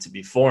going to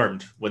be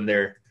formed when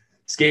they're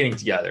skating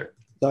together?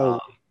 So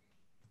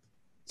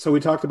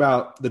we talked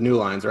about the new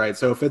lines, right?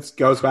 So if it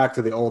goes back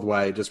to the old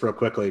way, just real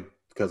quickly,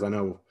 because I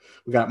know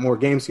we got more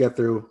games to get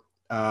through,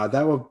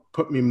 that will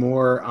put me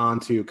more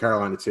onto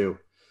Carolina 2.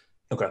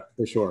 Okay.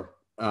 For sure.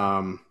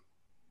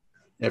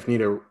 If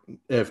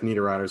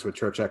riders with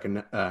Trocheck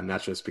and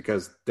Netchus,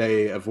 because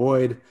they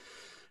avoid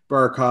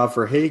Barkov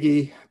for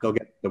Hagee, they'll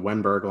get the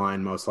Wenberg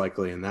line most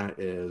likely, and that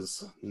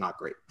is not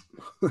great.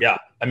 Yeah,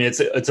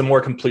 it's a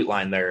more complete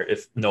line there.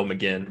 If no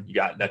McGinn, you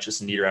got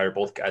Netchus and Niederreiter,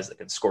 both guys that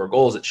can score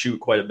goals, that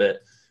shoot quite a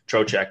bit.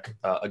 Trocheck,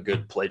 a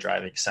good play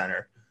driving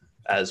center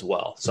as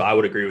well. So I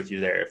would agree with you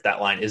there. If that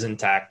line is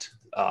intact,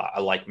 I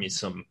like me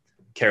some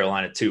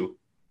Carolina too.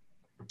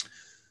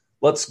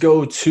 Let's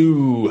go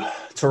to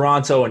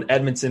Toronto and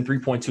Edmonton.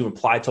 3.2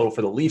 implied total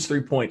for the Leafs,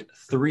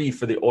 3.3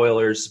 for the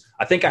Oilers.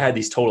 I think I had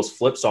these totals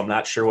flipped, so I'm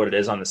not sure what it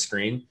is on the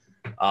screen.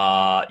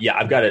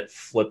 I've got it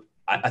flipped.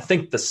 I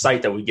think the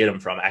site that we get them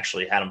from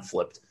actually had them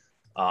flipped.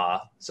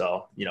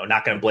 So,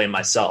 not going to blame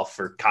myself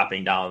for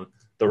copying down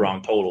the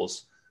wrong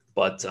totals.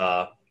 But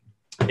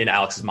in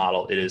Alex's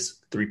model, it is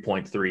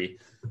 3.3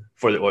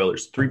 for the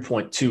Oilers,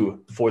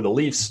 3.2 for the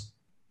Leafs.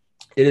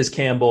 It is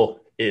Campbell.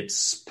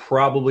 It's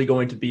probably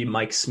going to be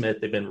Mike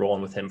Smith. They've been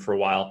rolling with him for a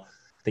while.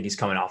 I think he's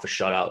coming off a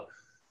shutout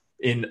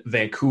in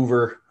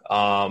Vancouver.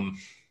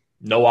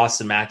 No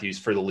Austin Matthews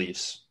for the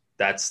Leafs.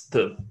 That's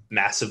the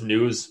massive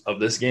news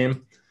of this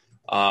game.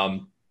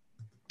 I'm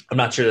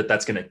not sure that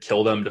that's going to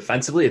kill them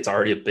defensively. It's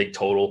already a big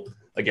total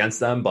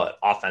against them, but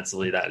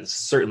offensively, that is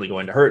certainly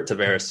going to hurt.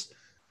 Tavares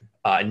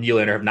and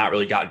Nylander have not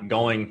really gotten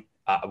going.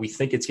 We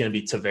think it's going to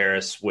be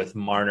Tavares with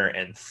Marner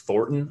and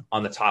Thornton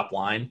on the top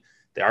line.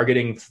 They are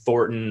getting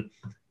Thornton,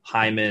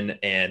 Hyman,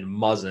 and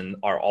Muzzin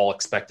are all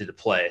expected to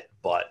play,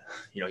 but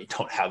you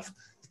don't have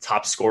the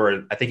top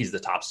scorer. I think he's the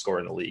top scorer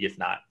in the league, if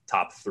not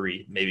top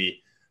 3.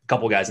 Maybe a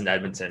couple guys in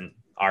Edmonton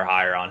are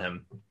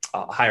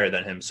higher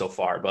than him so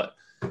far. But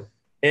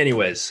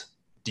anyways,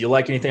 do you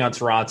like anything on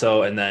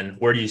Toronto? And then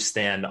where do you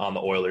stand on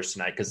the Oilers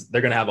tonight? Because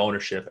they're going to have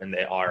ownership, and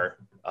they are,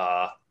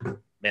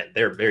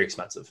 they're very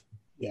expensive.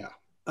 Yeah.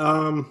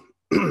 On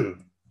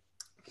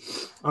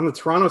the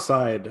Toronto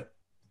side,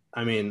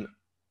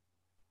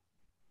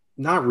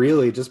 not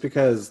really, just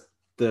because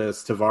the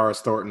Tavares,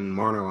 Thornton,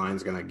 Marner line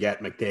is going to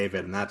get McDavid,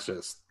 and that's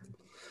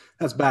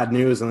bad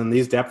news. And then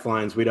these depth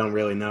lines, we don't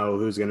really know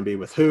who's going to be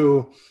with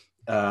who.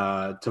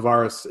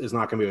 Tavares is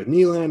not going to be with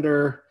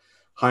Nylander.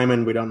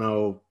 Hyman, we don't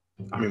know.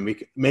 I mean,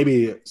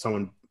 maybe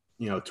someone,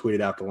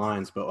 tweeted out the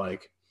lines, but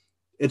like,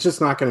 it's just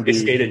not going to be. They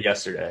skated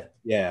yesterday.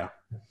 Yeah.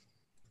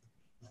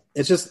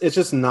 It's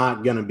just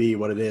not going to be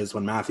what it is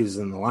when Matthews is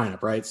in the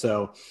lineup, right?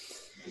 So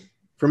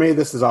for me,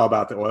 this is all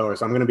about the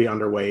Oilers. I'm going to be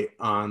underweight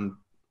on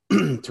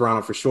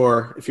Toronto for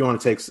sure. If you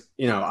want to take,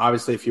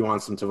 obviously if you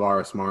want some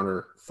Tavares,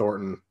 Marner,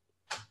 Thornton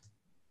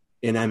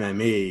in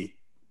MME,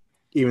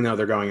 even though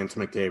they're going into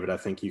McDavid, I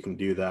think you can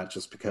do that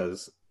just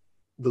because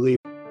the league.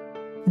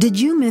 Did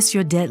you miss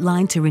your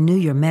deadline to renew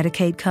your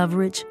Medicaid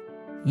coverage?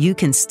 You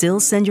can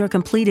still send your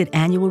completed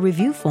annual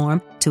review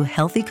form to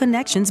Healthy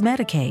Connections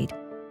Medicaid.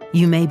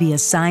 You may be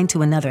assigned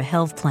to another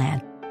health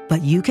plan,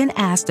 but you can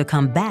ask to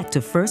come back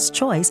to First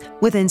Choice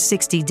within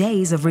 60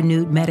 days of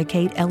renewed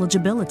Medicaid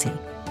eligibility.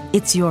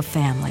 It's your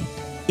family.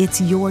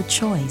 It's your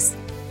choice.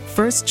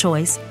 First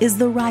Choice is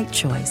the right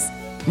choice.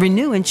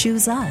 Renew and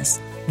choose us.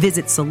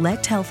 Visit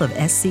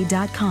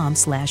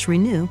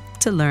selecthealthofsc.com/renew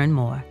to learn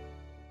more.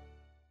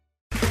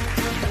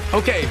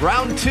 Okay,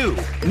 round two.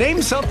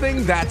 Name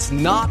something that's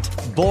not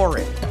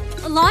boring.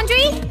 A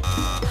laundry?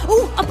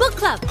 Ooh, a book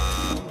club.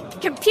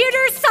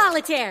 Computer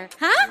solitaire,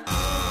 huh?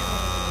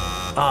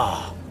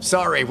 Ah,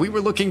 sorry, we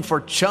were looking for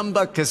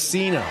Chumba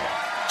Casino.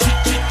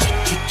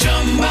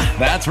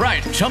 That's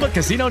right,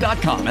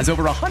 ChumbaCasino.com has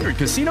over 100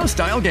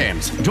 casino-style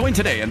games. Join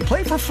today and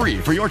play for free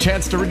for your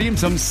chance to redeem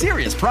some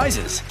serious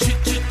prizes.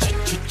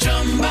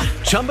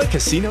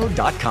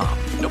 ChumbaCasino.com.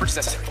 No purchase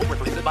necessary. Void where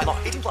prohibited by law.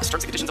 18+ terms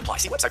and conditions apply.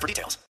 See website for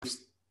details.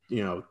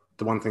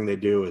 The one thing they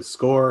do is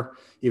score.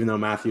 Even though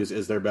Matthews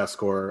is their best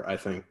scorer, I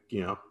think,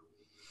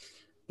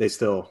 they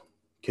still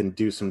can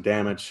do some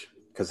damage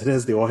because it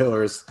is the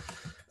Oilers.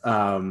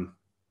 But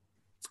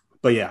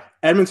yeah,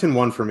 Edmonton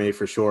won for me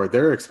for sure.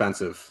 They're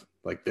expensive.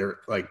 Like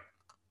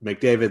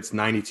McDavid's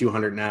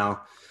 9,200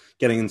 now,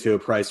 getting into a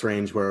price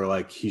range where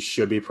like he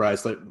should be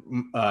priced. Like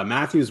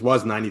Matthews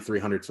was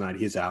 9,300 tonight.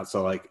 He's out.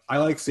 So like I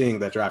like seeing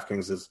that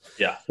DraftKings is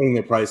putting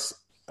their price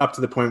up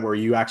to the point where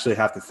you actually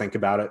have to think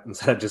about it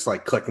instead of just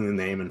like clicking the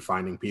name and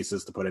finding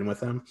pieces to put in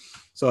with them.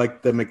 So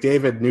like the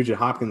McDavid Nugent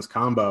Hopkins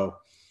combo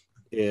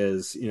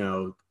is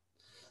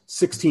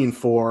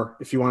 16-4.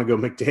 If you want to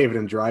go McDavid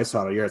and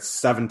Draisaitl, you're at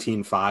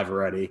 17-5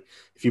 already.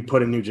 If you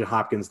put in Nugent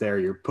Hopkins there,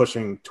 you're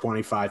pushing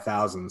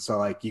 25,000. So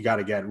like you got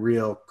to get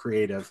real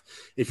creative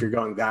if you're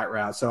going that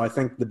route. So I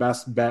think the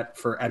best bet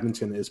for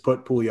Edmonton is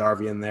put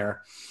Puljujarvi in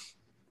there.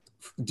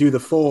 Do the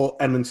full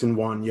Edmonton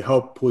one. You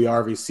hope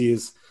Puljujarvi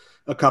sees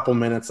a couple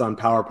minutes on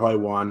power play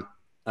one.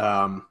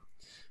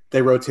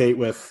 They rotate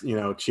with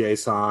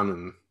Chiasson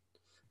and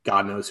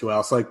God knows who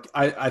else. Like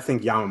I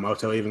think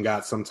Yamamoto even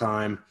got some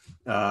time.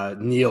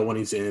 Neil, when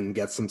he's in,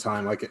 gets some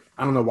time. Like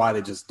I don't know why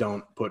they just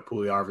don't put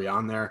Puljujarvi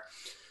on there.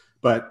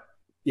 But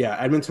yeah,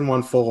 Edmonton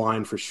won full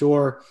line for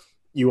sure.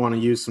 You want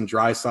to use some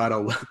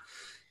Draisaitl.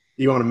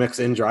 You want to mix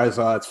in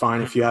Draisaitl. It's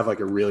fine if you have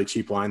like a really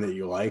cheap line that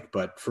you like.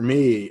 But for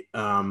me,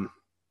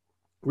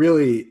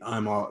 really,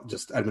 I'm all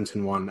just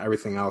Edmonton won.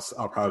 Everything else,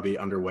 I'll probably be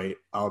underweight.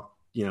 I'll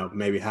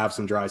maybe have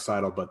some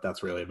Draisaitl, but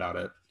that's really about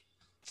it.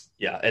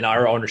 Yeah, and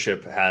our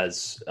ownership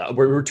has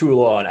we're too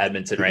low on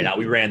Edmonton right now.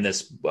 We ran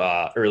this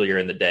earlier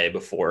in the day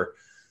before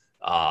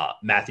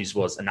Matthews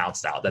was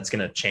announced out. That's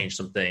going to change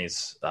some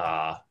things.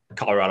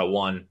 Colorado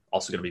won,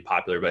 also going to be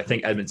popular, but I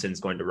think Edmonton's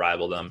going to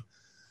rival them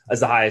as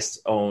the highest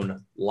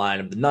owned line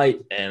of the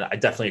night, and I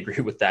definitely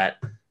agree with that.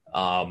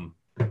 I'm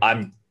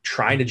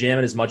trying to jam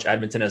in as much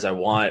Edmonton as I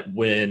want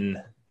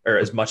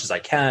as much as I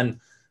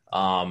can.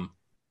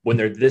 When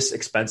they're this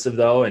expensive,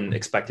 though, and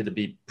expected to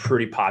be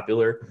pretty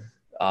popular,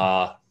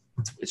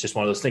 it's just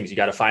one of those things. You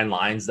got to find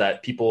lines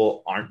that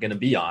people aren't going to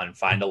be on.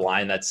 Find a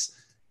line that's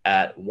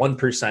at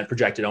 1%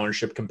 projected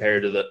ownership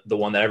compared to the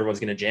one that everyone's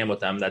going to jam with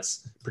them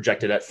that's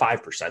projected at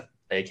 5%,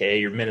 aka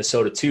your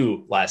Minnesota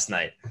 2 last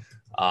night.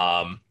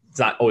 It's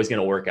not always going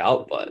to work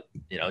out, but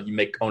you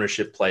make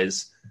ownership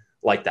plays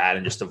like that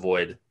and just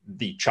avoid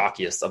the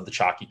chalkiest of the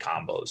chalky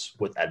combos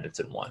with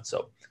Edmonton 1.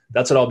 So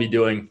that's what I'll be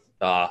doing.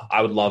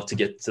 I would love to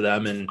get to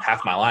them in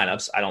half my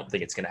lineups. I don't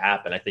think it's going to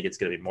happen. I think it's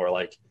going to be more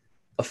like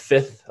a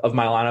fifth of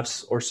my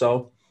lineups or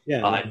so.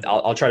 Yeah,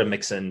 I'll try to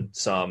mix in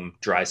some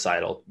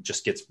Draisaitl.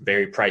 Just gets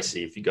very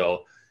pricey if you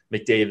go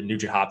McDavid,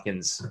 Nugent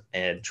Hopkins,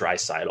 and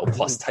Draisaitl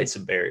plus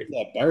Tyson Barrie.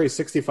 Yeah, Barrie's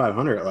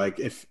 6,500. Like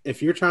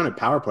if you're trying to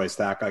power play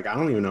stack, like I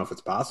don't even know if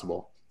it's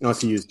possible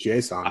unless you use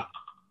Jason.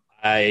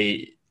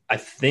 I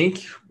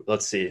think.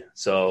 Let's see.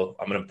 So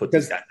I'm going to put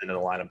these guys into the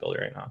lineup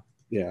builder right now.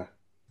 Yeah.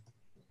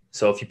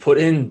 So if you put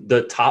in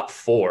the top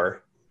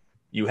 4,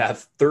 you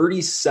have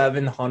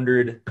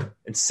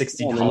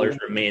 $3,760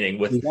 remaining.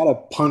 With you got a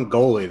punt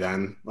goalie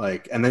then,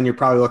 and then you're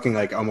probably looking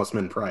like almost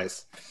min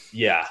price.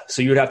 Yeah,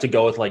 so you would have to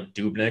go with like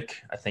Dubnyk.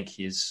 I think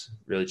he's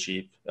really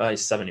cheap.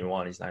 He's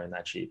 71. He's not even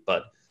that cheap,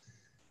 but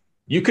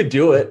you could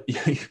do it.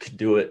 You could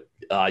do it.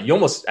 You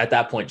almost at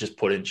that point just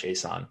put in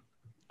Chiasson.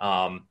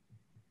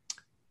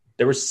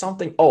 There was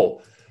something.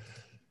 Oh,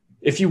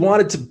 if you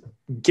wanted to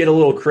get a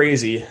little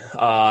crazy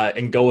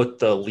and go with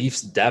the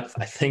Leafs depth,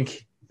 I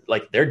think.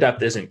 Like their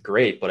depth isn't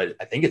great, but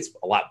I think it's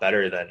a lot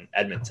better than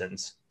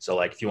Edmonton's. So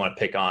like if you want to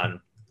pick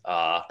on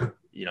The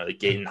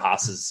Gaten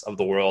Haas's of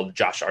the world,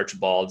 Josh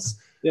Archibald's,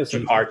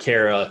 Jupar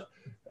Kara.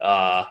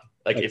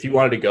 If you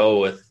wanted to go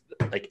with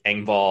like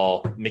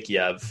Engvall,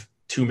 Mikheyev,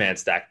 2-man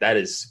stack, that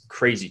is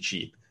crazy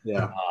cheap.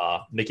 Yeah.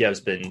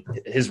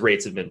 His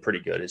rates have been pretty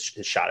good, his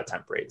shot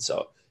attempt rate.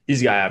 So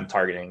he's a guy I'm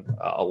targeting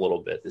a little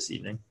bit this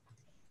evening.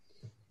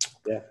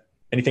 Yeah.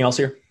 Anything else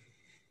here?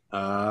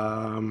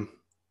 I'm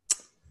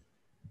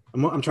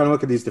trying to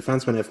look at these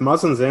defensemen. If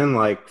Muzzin's in,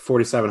 like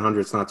 4,700,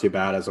 it's not too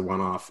bad as a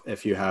one-off.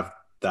 If you have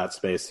that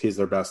space, he's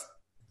their best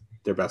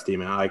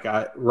email.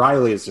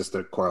 Riley is just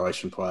a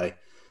correlation play.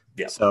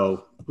 Yeah.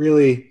 So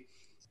really,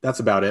 that's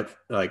about it.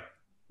 Like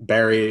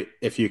Barry,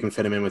 if you can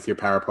fit him in with your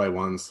power play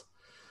ones.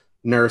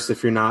 Nurse,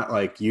 if you're not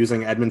like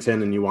using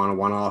Edmonton and you want a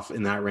one-off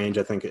in that range,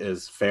 I think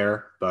is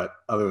fair. But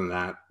other than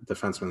that,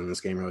 defensemen in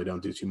this game really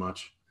don't do too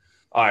much.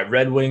 All right,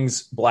 Red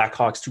Wings,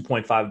 Blackhawks,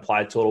 2.5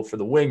 implied total for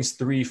the Wings,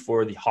 3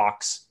 for the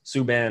Hawks.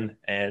 Subban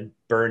and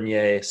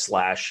Bernier / it's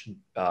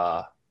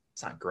not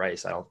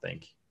Grice, I don't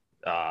think.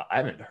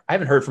 I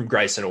haven't heard from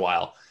Grice in a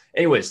while.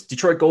 Anyways,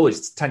 Detroit goalies,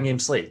 it's a 10-game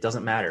slate. It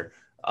doesn't matter.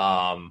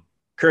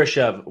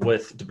 Kurashev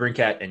with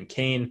DeBrincat and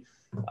Kane,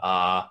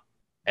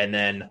 and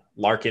then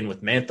Larkin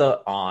with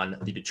Mantha on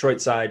the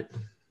Detroit side.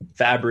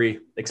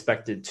 Fabry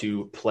expected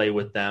to play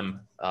with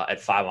them at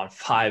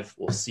 5-on-5.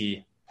 We'll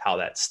see how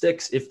that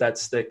sticks, if that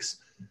sticks.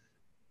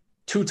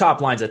 2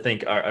 top lines, I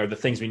think, are the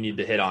things we need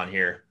to hit on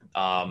here.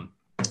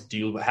 Do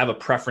you have a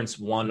preference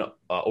one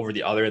over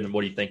the other? And then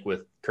what do you think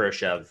with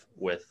Kurashev,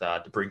 with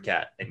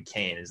DeBrincat and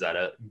Kane? Is that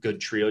a good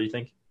trio, you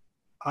think?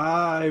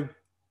 I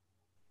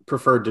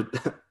prefer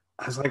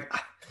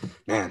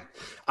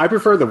I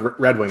prefer the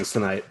Red Wings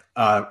tonight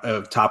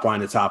of top line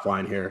to top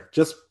line here,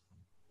 just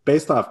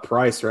based off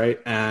price, right?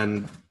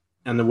 And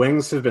the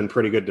Wings have been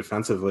pretty good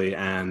defensively,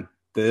 and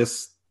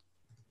this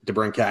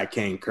DeBrincat,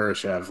 Kane,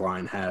 Kurashev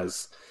line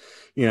has,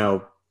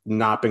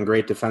 not been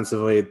great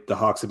defensively. The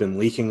Hawks have been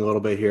leaking a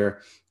little bit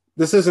here.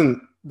 This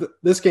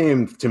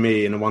game to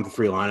me in a 1-3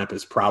 lineup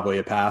is probably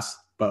a pass,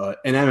 but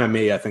in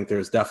MME, I think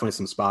there's definitely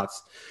some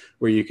spots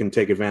where you can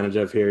take advantage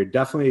of here.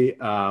 Definitely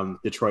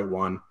Detroit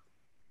 1.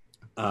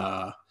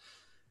 And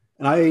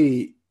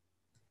I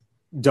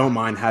don't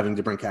mind having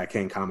DeBrincat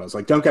Kane combos.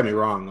 Like, don't get me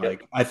wrong.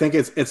 Like, I think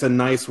it's a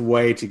nice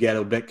way to get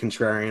a bit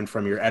contrarian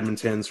from your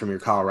Edmontons, from your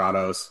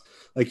Colorados.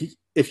 Like,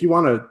 if you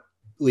want to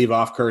leave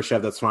off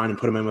Kurashev, that's fine, and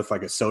put him in with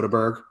like a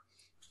Soderberg.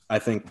 I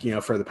think,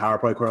 for the power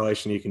play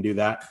correlation, you can do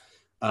that.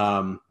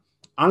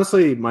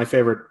 Honestly, my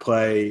favorite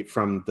play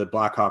from the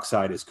Blackhawks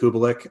side is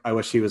Kubalik. I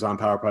wish he was on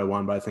power play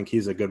 1, but I think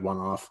he's a good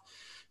one-off.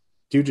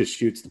 Dude just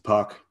shoots the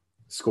puck,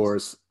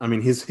 scores. I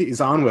mean,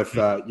 he's on with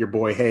your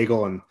boy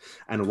Hagel and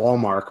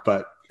Walmark,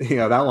 but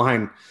that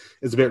line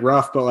is a bit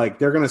rough. But like,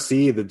 they're going to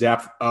see the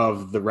depth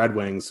of the Red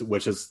Wings,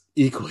 which is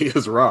equally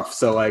as rough.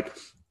 So like,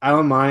 I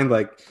don't mind,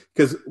 like,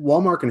 because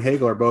Walmark and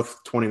Hagel are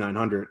both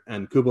 2,900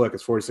 and Kubalik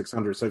is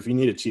 4,600. So if you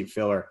need a cheap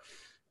filler,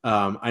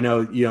 I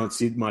know you don't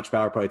see much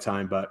power play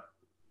time, but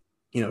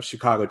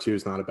Chicago 2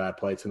 is not a bad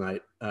play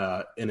tonight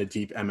in a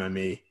deep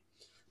MME.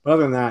 But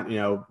other than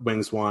that,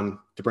 Wings 1,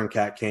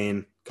 DeBrincat,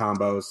 Kane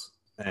combos,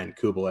 and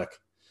Kubalik.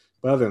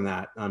 But other than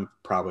that, I'm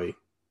probably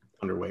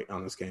underweight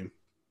on this game.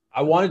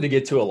 I wanted to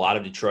get to a lot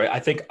of Detroit. I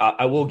think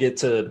I will get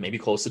to maybe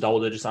close to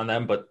double digits on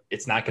them, but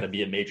it's not going to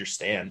be a major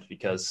stand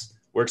because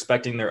we're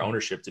expecting their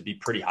ownership to be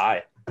pretty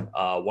high.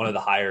 One of the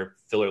higher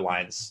filler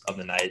lines of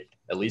the night,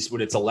 at least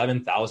when it's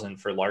 11,000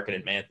 for Larkin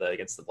and Mantha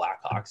against the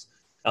Blackhawks.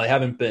 Now, they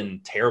haven't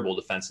been terrible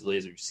defensively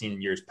as we've seen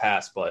in years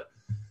past, but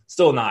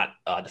still not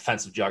a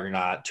defensive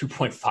juggernaut.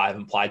 2.5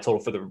 implied total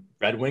for the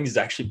Red Wings is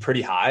actually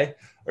pretty high,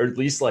 or at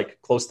least like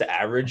close to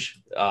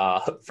average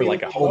for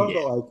like a home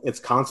game. Like, it's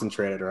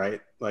concentrated,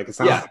 right? Like, it's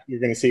not like you're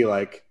going to see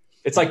like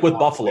it's like with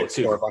Buffalo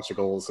too. Score a bunch of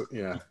goals.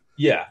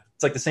 Yeah.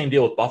 It's like the same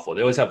deal with Buffalo.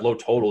 They always have low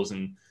totals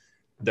and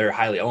they're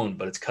highly owned,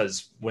 but it's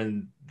because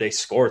when they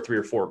score 3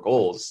 or 4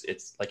 goals,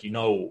 it's like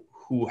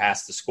who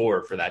has to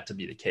score for that to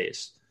be the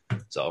case.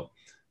 So,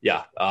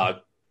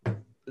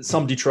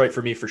 some Detroit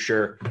for me for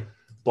sure.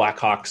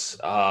 Blackhawks,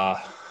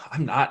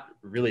 I'm not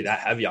really that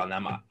heavy on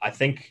them. I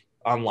think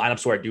on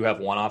lineups where I do have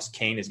one-offs,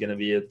 Kane is going to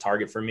be a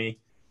target for me.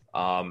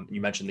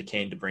 You mentioned the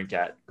Kane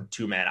DeBrincat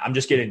 2-man. I'm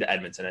just getting to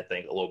Edmonton, I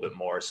think, a little bit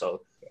more.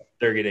 So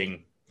they're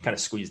getting kind of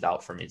squeezed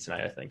out for me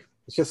tonight, I think.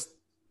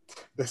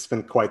 It's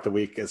been quite the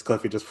week, as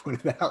Cliffy just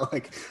pointed out.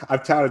 Like,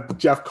 I've touted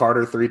Jeff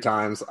Carter 3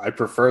 times. I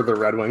prefer the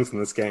Red Wings in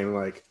this game.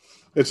 Like,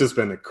 it's just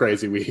been a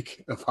crazy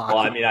week of hockey.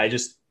 Well, I mean, I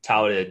just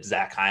touted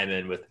Zach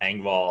Hyman with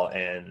Engvall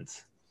and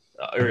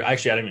or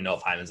actually, I don't even know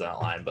if Hyman's on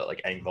that line, but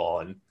like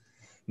Engvall and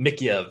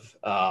Mikheyev.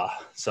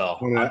 So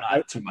I'm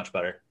not too much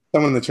better.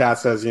 Someone in the chat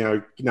says, not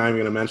even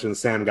going to mention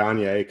Sam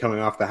Gagner coming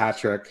off the hat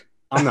trick.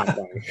 I'm not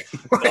playing.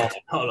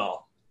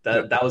 No.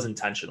 That was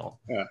intentional.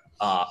 Yeah.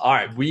 All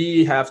right.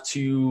 We have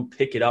to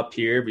pick it up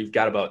here. We've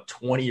got about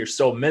 20 or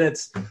so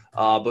minutes.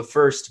 But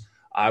first,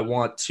 I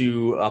want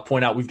to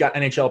point out we've got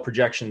NHL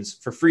projections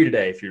for free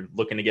today. If you're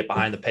looking to get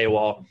behind the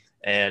paywall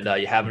and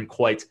you haven't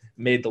quite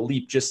made the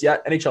leap just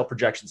yet, NHL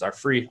projections are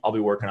free. I'll be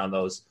working on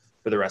those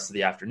for the rest of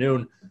the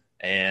afternoon.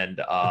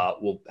 and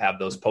we'll have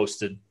those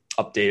posted,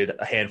 updated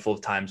a handful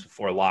of times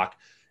before lock.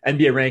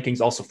 NBA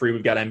rankings also free.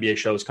 We've got NBA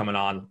shows coming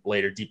on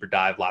later, deeper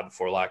dive, live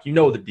before lock. You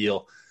know the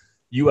deal.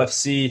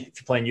 UFC, if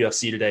you're playing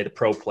UFC today, the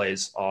pro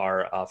plays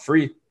are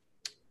free.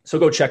 So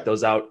go check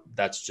those out.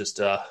 That's just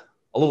a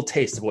little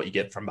taste of what you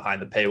get from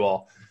behind the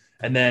paywall.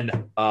 And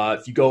then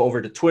if you go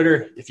over to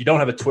Twitter, if you don't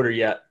have a Twitter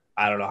yet,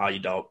 I don't know how you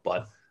don't,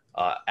 but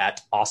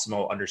at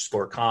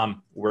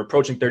Osmo_com, we're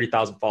approaching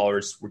 30,000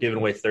 followers. We're giving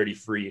away 30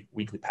 free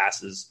weekly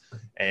passes.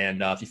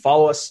 And if you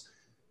follow us,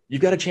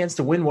 you've got a chance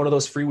to win one of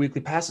those free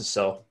weekly passes.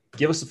 So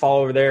give us a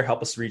follow over there.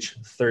 Help us reach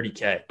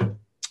 30K.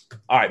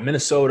 All right,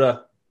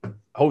 Minnesota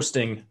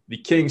hosting the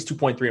Kings,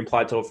 2.3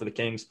 implied total for the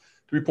Kings,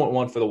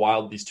 3.1 for the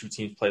Wild. These two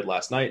teams played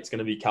last night. It's going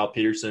to be Cal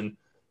Peterson,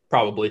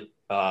 probably,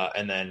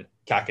 and then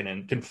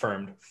Kakinen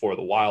confirmed for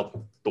the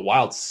Wild. The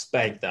Wild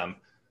spanked them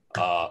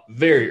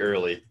very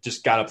early,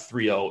 just got up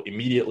 3-0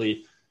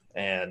 immediately,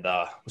 and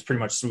was pretty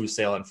much smooth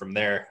sailing from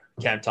there.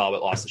 Cam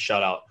Talbot lost the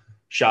shutout.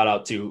 Shout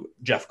out to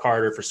Jeff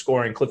Carter for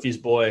scoring. Cliffy's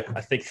boy, I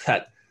think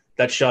that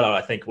shutout,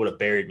 I think, would have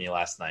buried me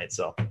last night.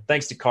 So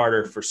thanks to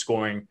Carter for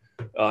scoring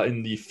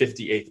in the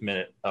 58th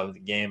minute of the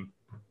game.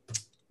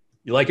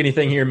 You like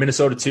anything here,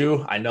 Minnesota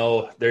 2? I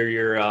know they're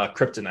your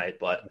kryptonite,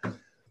 but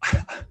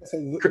this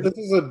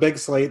is a big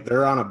slate.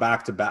 They're on a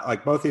back-to-back.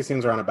 Like, both these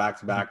teams are on a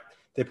back-to-back.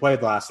 They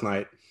played last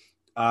night.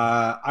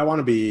 I want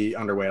to be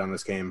underweight on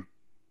this game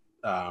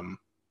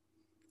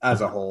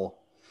as a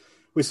whole.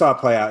 We saw it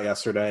play out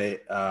yesterday.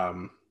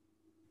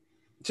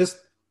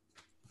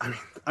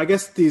 I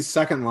guess these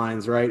second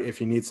lines, right? If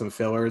you need some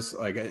fillers,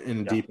 like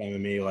in deep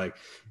MME, like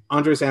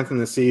Andres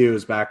Athanasiou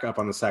is back up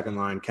on the second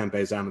line.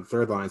 Kempe's down to the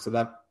third line. So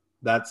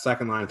that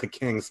second line of the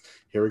Kings,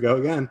 here we go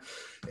again,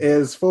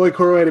 is fully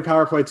correlated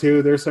power play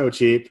too. They're so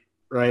cheap,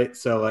 right?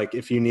 So like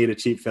if you need a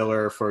cheap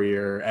filler for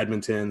your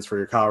Edmontons, for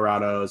your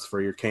Colorados,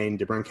 for your Kane,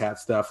 DeBrincat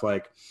stuff,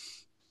 like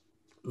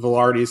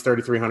Velarde's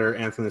 3,300,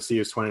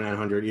 Athanasiou's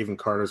 2,900, even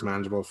Carter's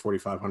manageable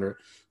 4,500.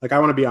 Like I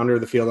want to be under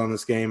the field on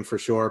this game for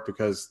sure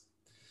because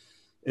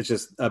it's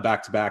just a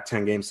back-to-back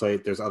 10-game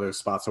slate. There's other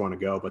spots I want to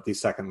go, but these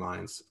second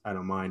lines, I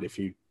don't mind if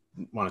you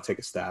want to take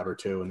a stab or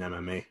two in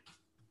MMA.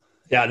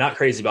 Yeah, not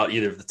crazy about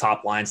either of the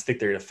top lines. I think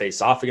they're going to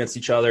face off against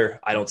each other.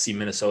 I don't see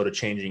Minnesota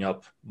changing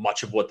up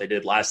much of what they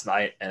did last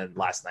night. And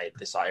last night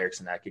they saw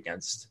Eriksson Ek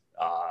against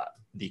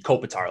the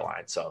Kopitar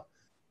line. So,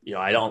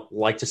 I don't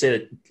like to say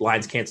that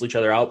lines cancel each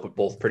other out, but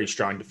both pretty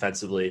strong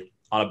defensively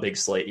on a big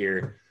slate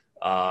here.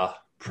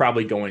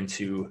 Probably going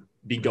to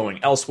be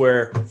going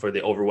elsewhere for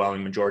the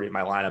overwhelming majority of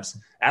my lineups.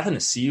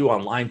 Athanasiou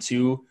on line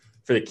 2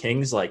 for the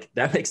Kings, like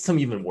that makes them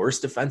even worse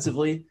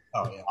defensively.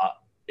 Oh yeah.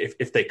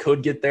 If they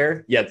could get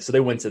there. Yeah. So they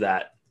went to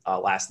that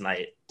last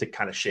night to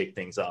kind of shake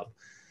things up.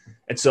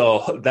 And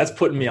so that's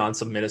putting me on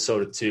some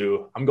Minnesota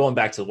too. I'm going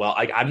back to,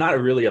 I'm not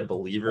really a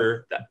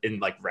believer that in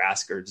like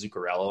Rask or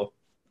Zuccarello.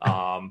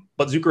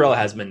 But Zuccarello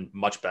has been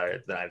much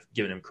better than I've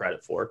given him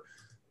credit for,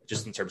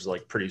 just in terms of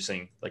like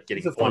producing, like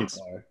getting points.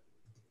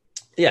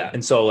 Yeah.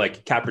 And so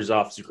like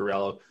Kaprizov,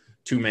 Zuccarello,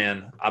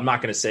 2-man. I'm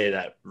not going to say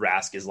that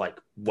Rask is like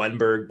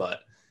Wenberg,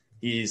 but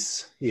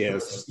he's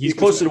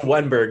closer to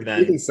Wenberg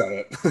than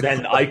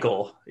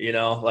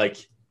Eichel,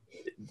 like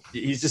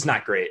he's just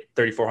not great.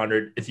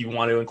 3,400. If you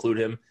want to include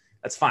him,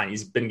 that's fine.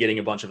 He's been getting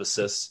a bunch of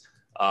assists.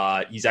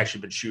 He's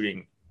actually been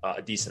shooting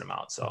a decent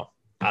amount. So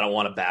I don't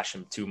want to bash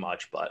him too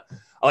much, but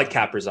I like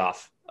Kaprizov,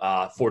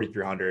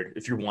 4,300.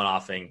 If you're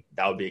one-offing,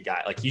 that would be a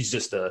guy. Like he's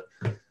just a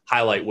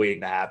highlight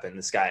waiting to happen.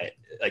 This guy,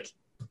 like,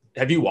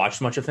 have you watched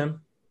much of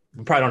him?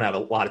 We probably don't have a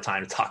lot of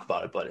time to talk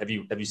about it, but have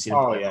you seen him?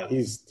 Oh yeah,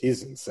 he's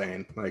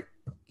insane. Like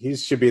he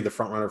should be the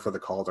front runner for the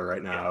Calder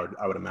right now.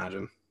 I would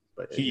imagine.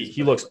 But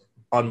he looks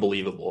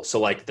unbelievable. So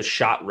like the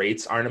shot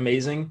rates aren't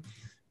amazing,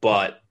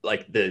 but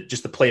like the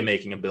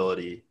playmaking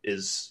ability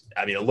is.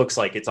 I mean, it looks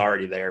like it's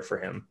already there for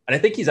him. And I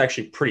think he's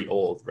actually pretty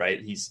old,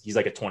 right? He's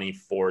like a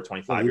 24,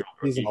 25-year-old rookie.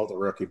 He's an older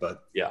rookie,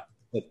 but yeah.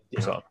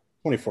 So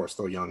 24 is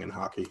still young in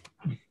hockey.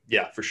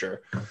 Yeah, for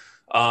sure.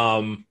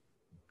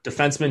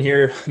 Defenseman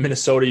here,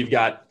 Minnesota, you've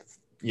got,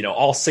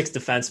 all 6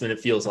 defensemen, it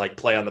feels like,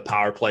 play on the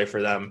power play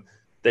for them.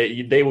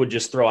 They would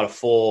just throw out a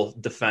full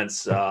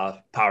defense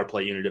power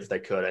play unit if they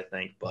could, I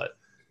think. But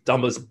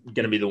Dumba's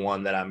going to be the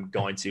one that I'm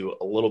going to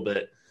a little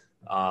bit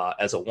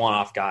as a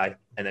one-off guy,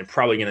 and then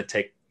probably going to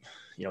take,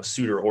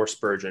 Suter or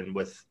Spurgeon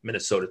with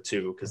Minnesota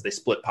too, because they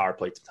split power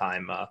play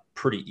time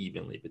pretty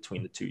evenly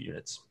between the two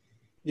units.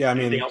 Yeah, I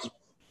mean,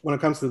 when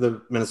it comes to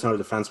the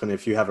Minnesota defenseman,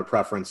 if you have a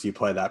preference, you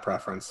play that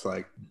preference.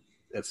 Like,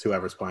 it's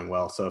whoever's playing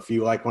well. So if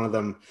you like one of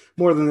them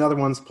more than the other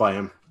ones, play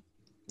him.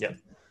 Yeah.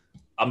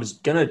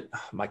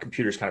 My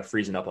computer's kind of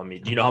freezing up on me.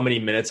 Do you know how many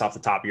minutes off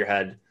the top of your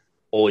head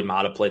Oli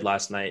Mata played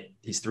last night?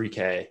 He's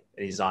 3K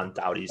and he's on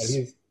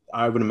Doughty's.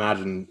 I would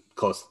imagine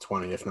close to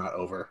 20, if not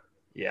over.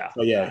 Yeah.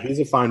 So yeah, he's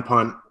a fine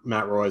punt.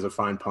 Matt Roy's a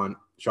fine punt.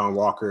 Sean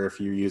Walker,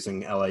 if you're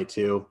using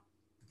LA2.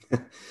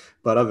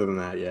 But other than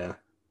that, yeah.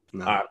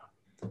 No. All right.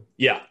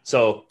 Yeah.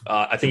 So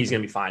I think he's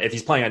going to be fine. If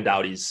he's playing on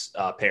Doughty's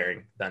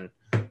pairing, then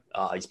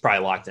he's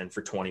probably locked in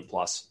for 20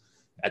 plus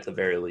at the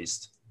very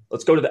least.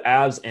 Let's go to the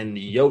Avs and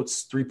the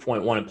Yotes.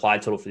 3.1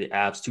 implied total for the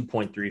Avs,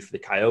 2.3 for the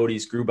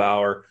Coyotes.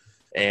 Grubauer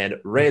and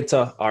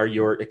Ranta are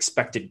your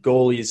expected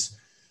goalies.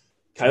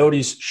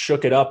 Coyotes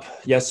shook it up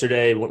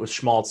yesterday, went with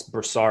Schmaltz,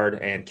 Brassard,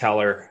 and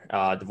Keller.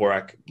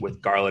 Dvorak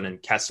with Garland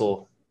and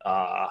Kessel.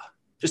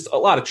 Just a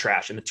lot of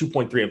trash, and the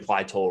 2.3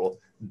 implied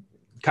total.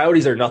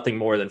 Coyotes are nothing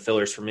more than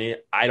fillers for me.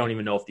 I don't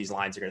even know if these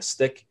lines are going to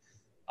stick.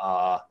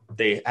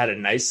 They had a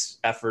nice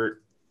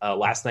effort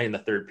last night in the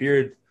third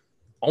period.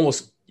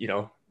 Almost,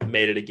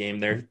 made it a game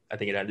there. I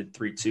think it ended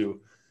 3-2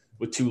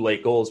 with 2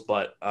 late goals.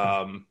 But,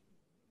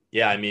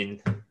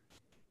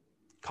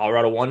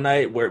 Colorado one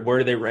night, where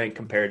do they rank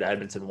compared to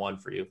Edmonton one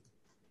for you?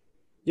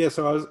 Yeah,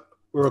 so I was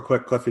real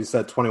quick. Cliffy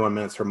said 21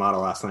 minutes for Mata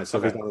last night, so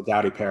okay. He's on the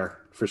Doughty pair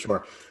for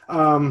sure.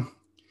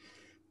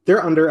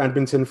 They're under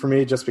Edmonton for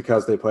me just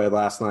because they played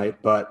last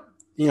night, but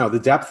the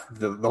depth,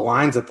 the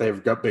lines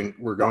that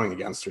we're going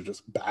against are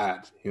just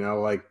bad.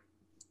 Like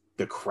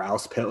the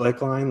Krause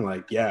Pitlick line,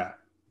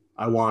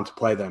 I want to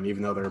play them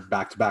even though they're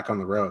back to back on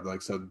the road.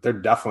 So they're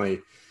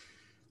definitely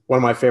one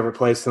of my favorite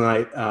plays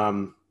tonight.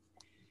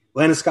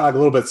 Landeskog a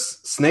little bit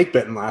snake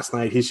bitten last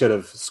night. He should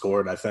have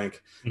scored, I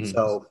think. Mm-hmm.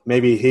 So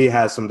maybe he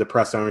has some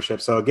depressed ownership.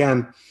 So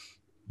again,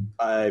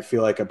 I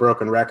feel like a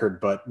broken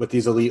record, but with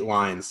these elite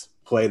lines,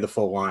 play the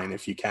full line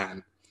if you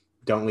can.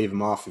 Don't leave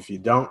them off if you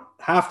don't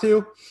have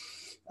to.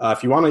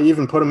 If you want to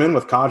even put them in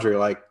with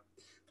Kadri,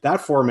 that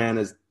 4-man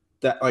is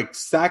that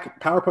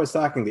power play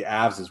stacking the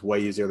Avs is way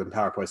easier than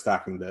power play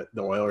stacking the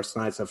Oilers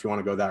tonight. So if you want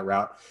to go that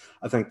route,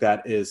 I think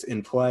that is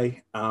in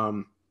play.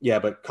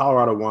 But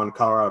Colorado won,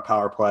 Colorado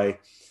power play.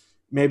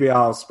 Maybe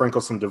I'll sprinkle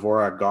some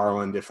Dvorak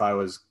Garland if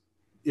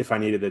I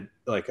needed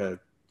a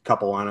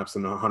couple lineups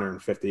in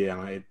 150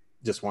 and I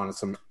just wanted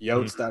some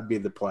Yotes, that'd be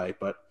the play.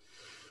 But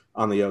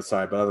on the Yotes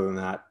side, but other than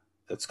that,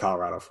 it's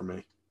Colorado for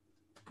me.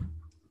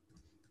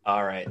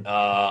 All right.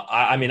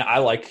 I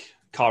like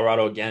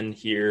Colorado again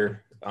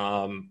here,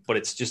 but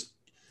it's just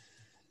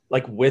I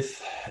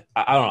don't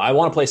know. I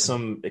want to play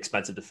some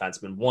expensive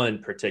defensemen, one in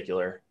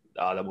particular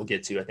that we'll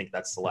get to. I think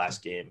that's the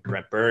last game.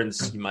 Brent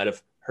Burns, you might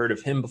have heard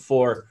of him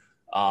before.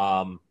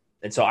 And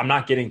so I'm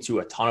not getting to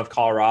a ton of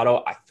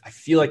Colorado. I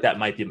feel like that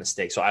might be a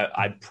mistake. So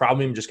I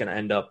probably am just going to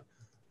end up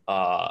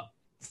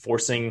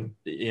forcing,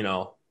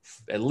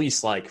 at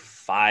least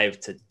 5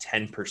 to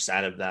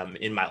 10% of them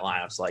in my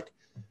lineups.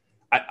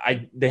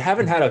 They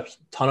haven't had a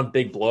ton of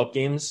big blow up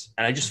games,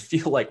 and I just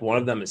feel like one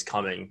of them is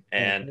coming.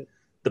 And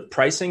the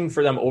pricing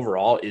for them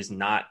overall is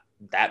not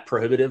that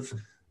prohibitive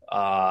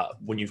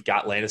when you've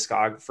got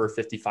Landeskog for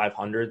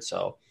 5,500.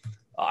 So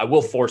I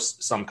will force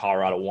some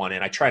Colorado one,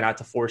 and I try not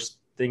to force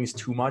things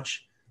too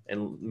much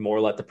and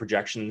more let the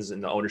projections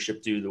and the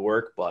ownership do the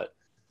work. But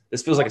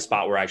this feels like a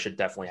spot where I should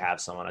definitely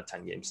have some on a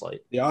 10-game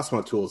slate. The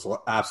Osmo tools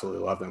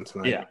absolutely love them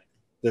tonight. Yeah.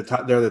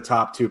 They're the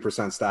top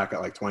 2% stack at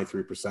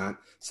 23%,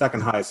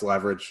 second highest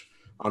leverage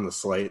on the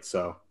slate.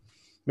 So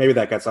maybe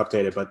that gets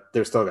updated, but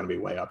they're still going to be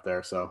way up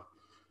there. So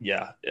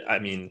yeah, I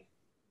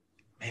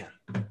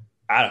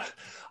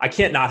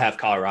can't not have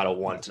Colorado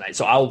one tonight.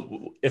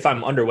 So if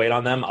I'm underweight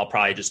on them, I'll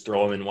probably just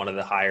throw them in one of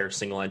the higher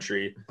single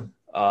entry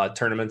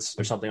tournaments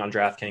or something on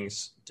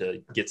DraftKings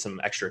to get some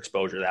extra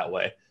exposure that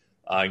way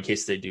in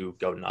case they do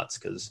go nuts.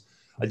 Cause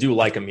I do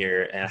like them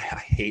here and I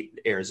hate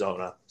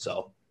Arizona.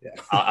 So yeah.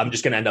 I'm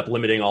just going to end up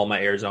limiting all my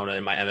Arizona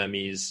and my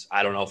MMEs.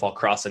 I don't know if I'll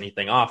cross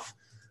anything off,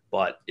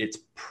 but it's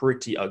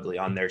pretty ugly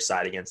on their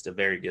side against a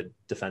very good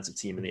defensive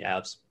team in the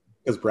Avs.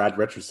 Because Brad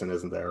Richardson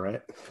isn't there,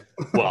 right?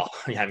 Well,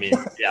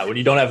 when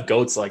you don't have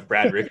goats like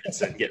Brad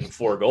Richardson getting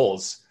 4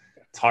 goals,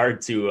 it's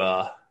hard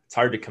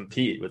to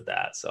compete with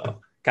that.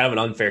 So kind of an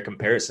unfair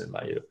comparison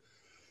by you.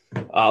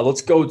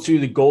 Let's go to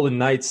the Golden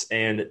Knights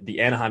and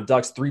the Anaheim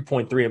Ducks.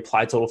 3.3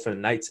 implied total for the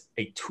Knights,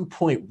 a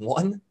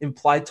 2.1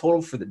 implied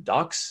total for the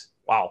Ducks.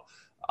 Wow.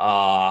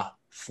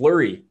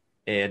 Fleury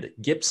and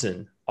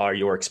Gibson are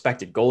your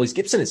expected goalies.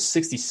 Gibson is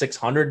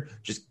 6,600.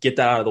 Just get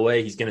that out of the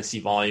way. He's going to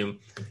see volume.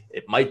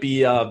 It might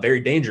be a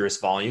very dangerous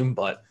volume,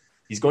 but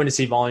he's going to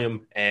see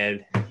volume,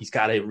 and he's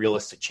got a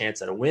realistic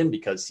chance at a win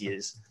because he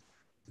has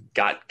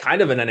got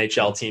kind of an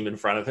NHL team in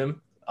front of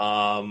him.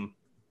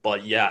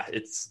 But yeah,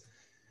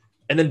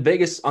 and then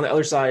Vegas on the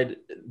other side,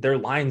 their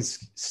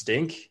lines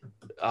stink.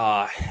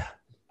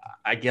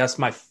 I guess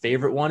my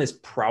favorite one is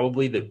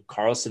probably the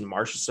Carlson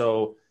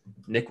Marchessault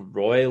Nick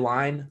Roy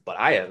line, but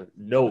I have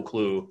no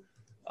clue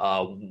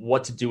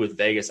what to do with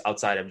Vegas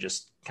outside of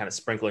just kind of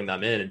sprinkling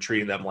them in and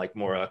treating them like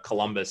more a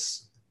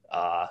Columbus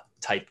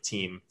type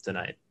team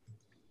tonight.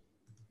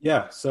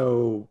 Yeah.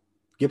 So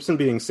Gibson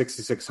being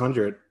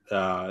 6,600,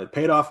 it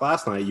paid off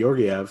last night.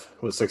 Georgiev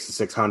was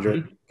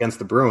 6,600 against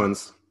the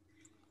Bruins.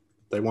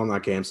 They won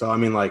that game.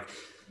 So,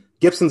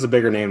 Gibson's a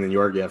bigger name than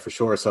Georgiev for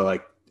sure. So,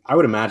 I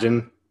would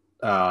imagine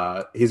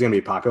he's going to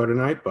be popular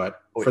tonight, but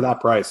for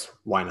that price,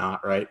 why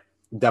not, right?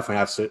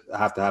 Definitely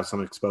have to have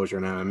some exposure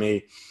in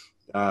MME.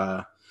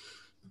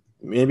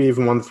 Maybe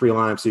even 1 to 3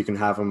 lineups so you can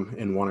have them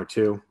in 1 or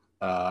 2.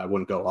 I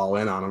wouldn't go all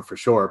in on them for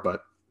sure,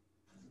 but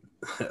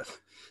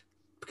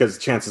because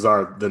chances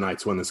are the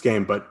Knights win this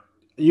game. But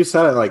you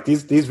said it,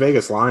 these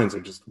Vegas lines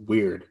are just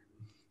weird.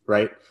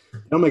 right?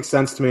 It don't make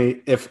sense to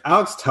me. If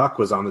Alex Tuck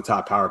was on the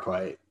top power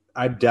play,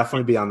 I'd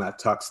definitely be on that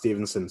Tuck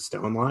Stevenson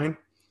Stone line.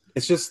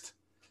 It's just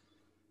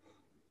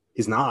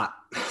he's not.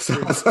 So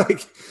it's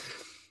like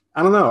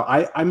I don't know.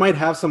 I might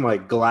have some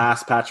like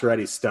Glass,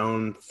 Pacioretty,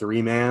 Stone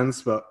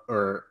 3-mans,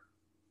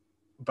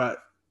 but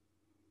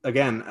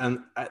again, and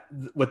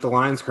with the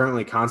lines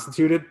currently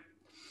constituted,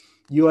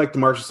 you like the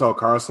Marchessault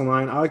Carlson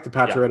line. I like the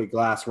Pacioretty,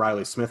 Glass,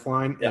 Riley Smith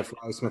line. Yeah. If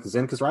Riley Smith is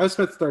in, because Riley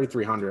Smith's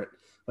 3,300.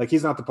 Like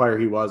he's not the player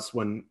he was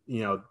when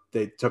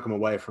they took him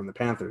away from the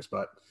Panthers.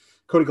 But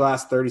Cody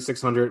Glass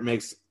 3,600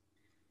 makes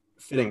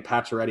fitting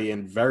Pacioretty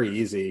in very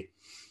easy,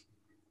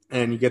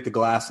 and you get the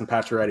Glass and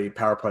Pacioretty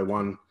power play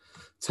one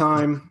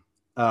time.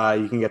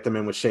 You can get them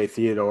in with Shea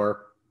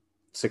Theodore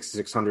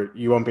 6,600.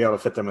 You won't be able to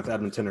fit them with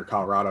Edmonton or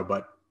Colorado,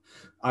 but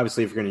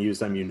obviously if you're going to use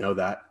them,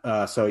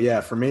 that. So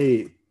yeah, for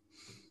me,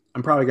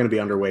 I'm probably going to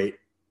be underweight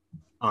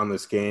on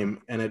this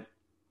game, and it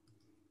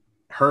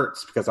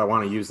hurts because I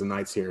want to use the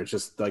Knights here. It's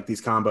just like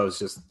these combos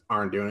just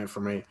aren't doing it for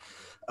me.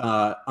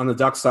 On the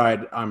Duck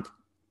side, I'm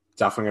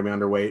definitely going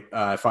to be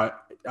underweight.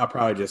 I'll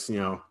probably just,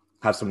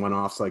 have some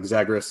one-offs like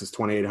Zagreus is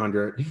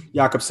 2,800,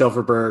 Jakob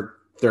Silfverberg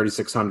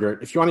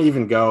 3,600. If you want to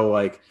even go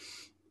like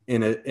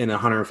in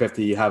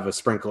 150, you have a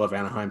sprinkle of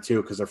Anaheim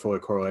too because they're fully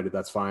correlated.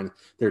 That's fine.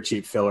 They're a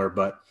cheap filler,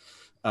 but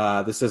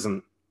this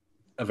isn't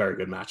a very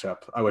good matchup.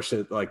 I wish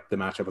the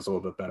matchup was a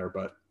little bit better,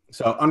 but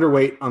so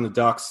underweight on the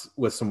Ducks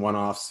with some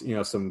one-offs,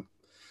 some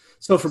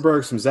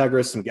Silfverberg, some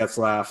Zagreus, some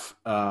Getzlaf,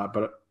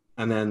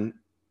 and then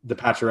the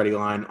Pacioretty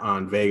line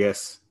on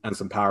Vegas and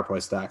some power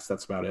play stacks.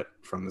 That's about it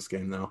from this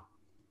game though.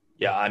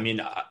 Yeah. I mean,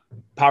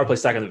 power play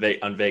stack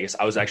on Vegas.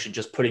 I was actually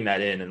just putting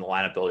that in the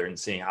lineup builder and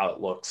seeing how it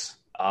looks.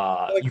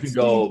 You can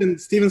go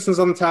Stevenson's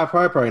on the top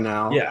power play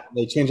now. Yeah.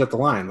 They change up the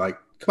line. Like,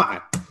 come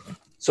on.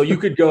 So you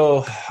could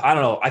go, I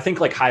don't know. I think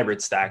like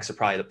hybrid stacks are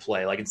probably the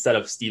play. Like instead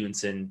of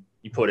Stevenson,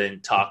 you put in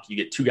Tuck, you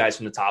get 2 guys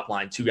from the top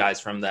line, 2 guys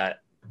from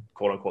that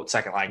quote unquote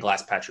second line,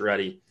 Glass,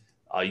 Pacioretty.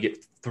 You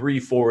get 3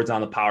 forwards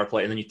on the power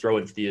play, and then you throw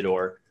in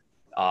Theodore.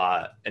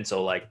 And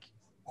so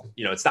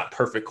it's not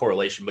perfect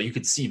correlation, but you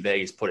could see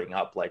Vegas putting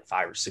up like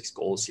 5 or 6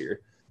 goals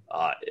here.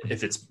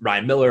 If it's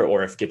Ryan Miller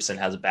or if Gibson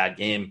has a bad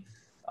game,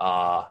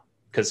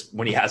 because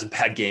when he has a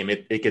bad game,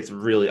 it gets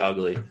really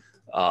ugly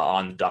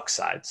on the Ducks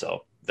side.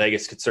 So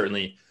Vegas could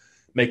certainly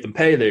make them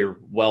pay. They're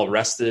well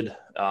rested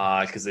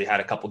because they had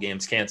a couple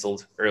games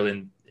canceled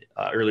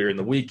earlier in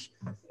the week.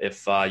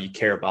 If you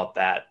care about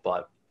that,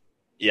 but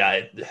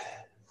yeah,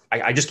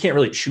 I just can't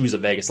really choose a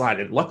Vegas line.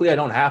 And luckily, I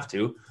don't have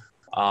to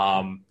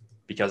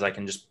because I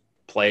can just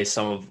play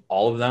some of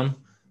all of them.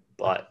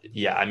 But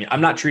yeah, I mean, I'm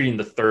not treating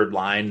the third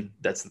line.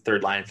 That's the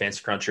third line in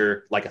Fantasy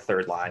Cruncher like a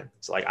third line.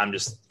 So I'm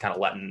just kind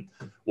of letting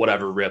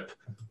whatever rip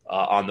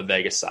on the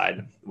Vegas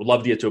side. Would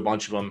love to get to a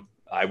bunch of them.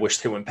 I wish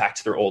they went back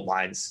to their old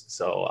lines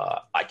so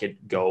I could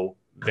go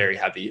very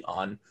heavy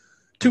on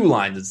 2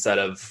 lines instead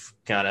of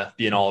kind of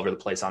being all over the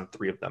place on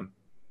 3 of them.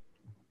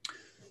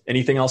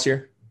 Anything else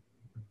here?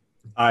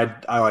 I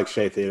like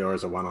Shea Theodore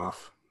as a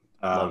one-off.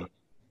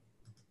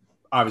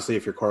 Obviously,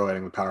 if you're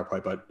correlating with power play,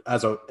 but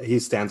he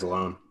stands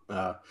alone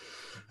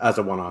as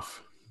a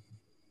one-off.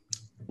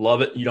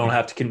 Love it. You don't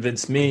have to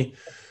convince me.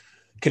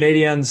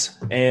 Canadiens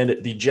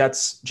and the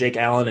Jets, Jake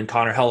Allen and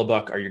Connor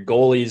Hellebuck are your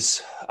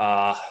goalies.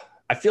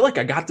 I feel like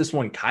I got this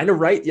one kind of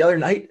right the other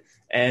night,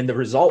 and the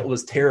result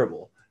was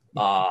terrible.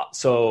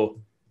 So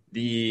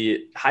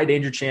the high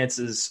danger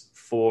chances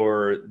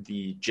for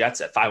the Jets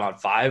at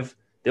 5-on-5,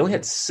 they only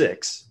had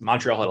 6.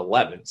 Montreal had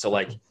 11. So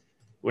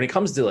when it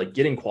comes to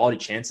getting quality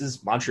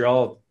chances,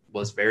 Montreal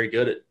was very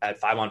good at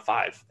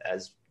 5-on-5,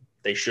 as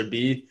they should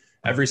be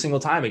every single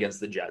time against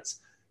the Jets.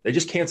 They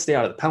just can't stay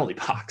out of the penalty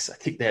box. I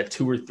think they had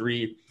 2 or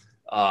 3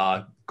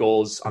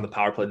 goals on the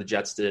power play the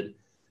Jets did.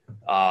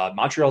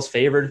 Montreal's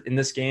favored in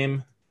this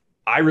game.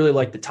 I really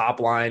like the top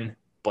line,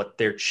 but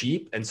they're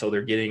cheap, and so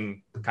they're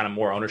getting kind of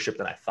more ownership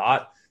than I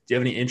thought. Do you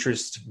have any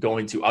interest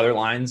going to other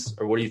lines,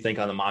 or what do you think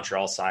on the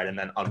Montreal side? And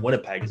then on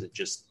Winnipeg, is it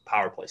just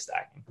power play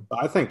stacking?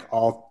 I think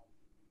all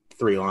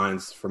 3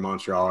 lines for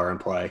Montreal are in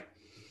play.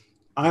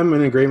 I'm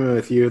in agreement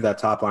with you that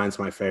top line's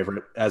my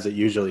favorite, as it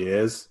usually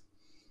is.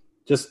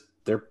 Just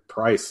their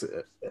price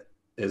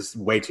is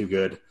way too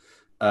good.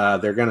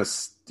 They're gonna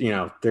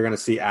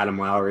see Adam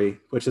Lowry,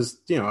 which is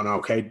an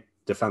okay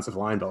defensive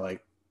line, but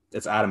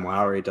it's Adam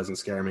Lowry. It doesn't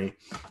scare me.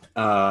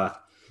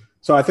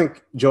 So I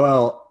think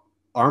Joel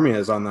Armia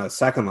is on the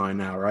second line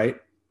now, right?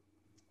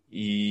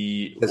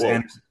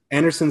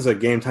 Anderson's a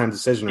game time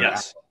decision.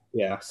 Yes.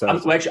 Yeah. So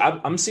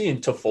I'm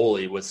seeing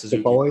Toffoli with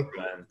Suzuki. Toffoli?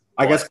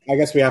 I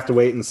guess we have to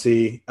wait and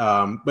see.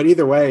 But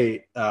either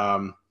way,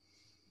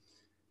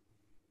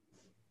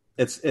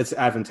 it's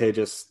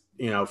advantageous,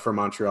 for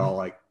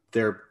Montreal.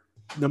 They're,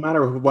 no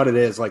matter what it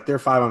is, their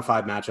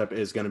 5-on-5 matchup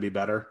is going to be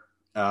better.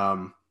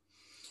 The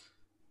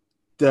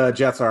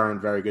Jets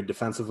aren't very good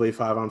defensively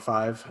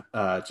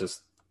 5-on-5,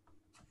 just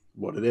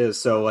what it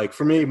is. So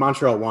for me,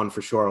 Montreal won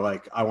for sure.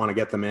 I want to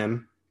get them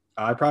in.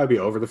 I'd probably be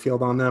over the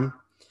field on them.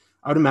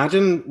 I would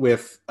imagine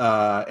with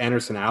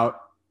Anderson out,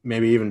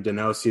 maybe even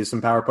Danault sees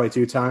some power play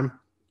 2 time.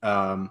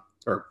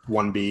 or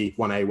 1B,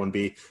 1A,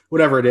 1B,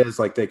 whatever it is.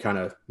 Like they kind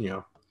of,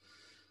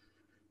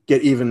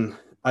 get even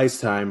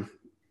ice time.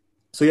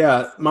 So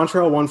yeah,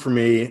 Montreal 1 for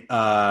me.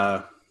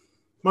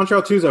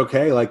 Montreal 2 is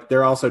okay. Like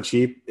they're also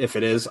cheap if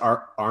it is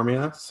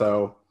Armia.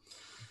 So,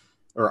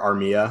 or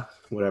Armia,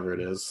 whatever it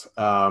is.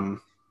 Drouin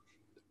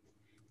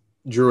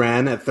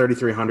at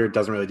 3,300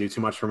 doesn't really do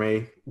too much for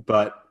me,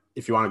 but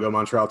if you want to go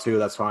Montreal 2,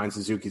 that's fine.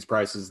 Suzuki's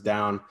price is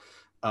down.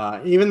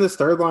 Even this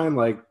third line,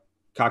 like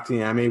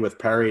Kotkaniemi with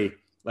Perry,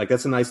 like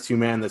that's a nice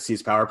 2-man that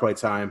sees power play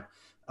time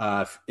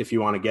if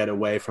you want to get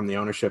away from the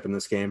ownership in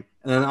this game.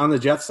 And then on the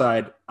Jets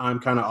side, I'm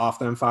kind of off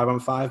them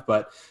 5-on-5,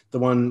 but the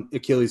one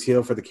Achilles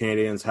heel for the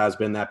Canadians has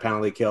been that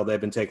penalty kill.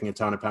 They've been taking a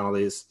ton of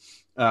penalties.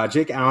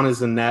 Jake Allen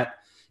is in net.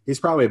 He's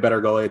probably a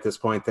better goalie at this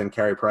point than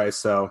Carey Price.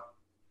 So,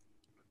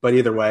 but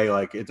either way,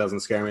 like it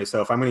doesn't scare me.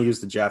 So if I'm going to use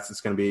the Jets,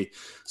 it's going to be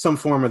some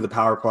form of the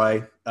power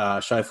play.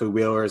 Scheifele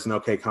Wheeler is an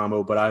okay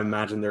combo, but I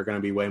imagine they're going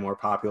to be way more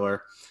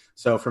popular.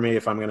 So for me,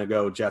 if I'm going to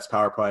go Jets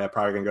power play, I'm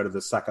probably going to go to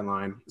the second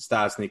line,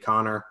 Stastny,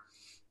 Connor.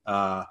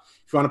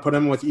 If you want to put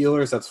him with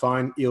Ehlers, that's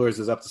fine. Ehlers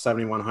is up to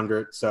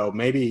 7,100. So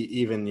maybe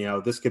even,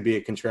 this could be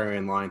a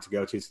contrarian line to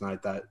go to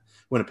tonight, that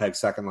Winnipeg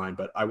second line,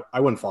 but I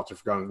wouldn't falter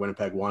for going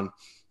Winnipeg 1.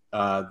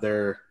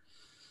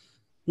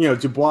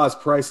 Dubois'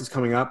 price is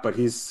coming up, but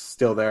he's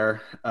still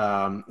there.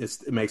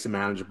 It makes it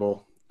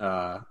manageable.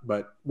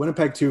 But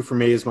Winnipeg 2 for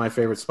me is my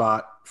favorite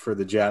spot for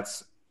the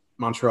Jets.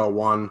 Montreal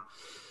 1,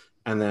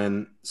 and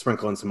then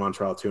sprinkle in some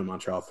Montreal 2 and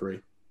Montreal 3.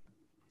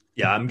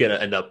 Yeah, I'm going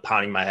to end up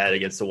pounding my head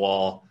against the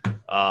wall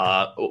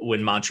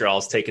when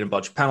Montreal's taking a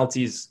bunch of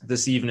penalties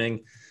this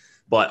evening.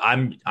 But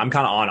I'm kind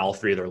of on all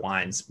three of their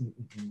lines,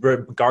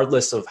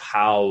 regardless of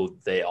how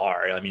they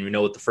are. I mean, we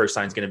know what the first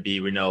line's going to be.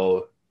 We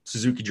know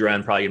Suzuki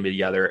Drouin probably going to be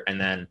together. And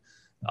then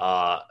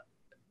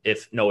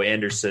if Noah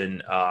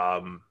Anderson,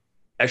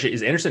 actually,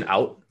 is Anderson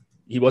out?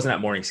 He wasn't at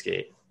morning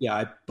skate. Yeah,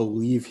 I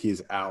believe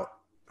he's out.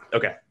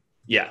 Okay.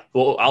 Yeah.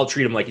 Well, I'll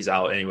treat him like he's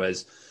out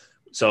anyways.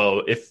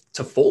 So if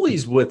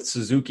Toffoli's with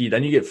Suzuki,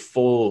 then you get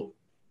full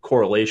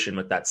correlation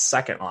with that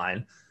second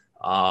line.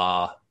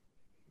 I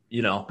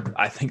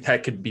think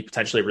that could be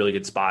potentially a really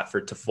good spot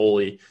for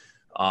Toffoli.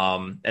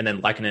 And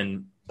then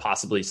Lehkonen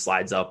possibly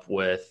slides up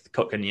with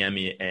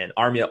Kotkaniemi and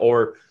Armia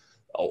or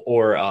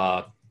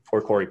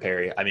Corey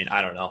Perry. I mean,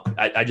 I don't know.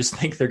 I just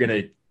think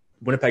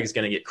Winnipeg is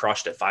going to get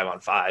crushed at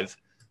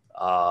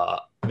 5-on-5.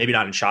 Maybe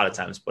not in shot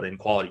attempts, but in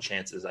quality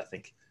chances. I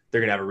think they're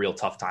going to have a real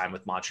tough time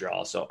with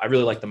Montreal. So I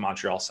really like the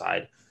Montreal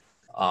side.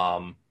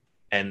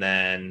 And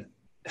then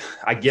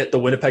I get the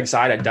Winnipeg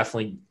side. I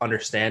definitely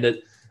understand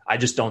it. I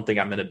just don't think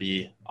I'm going to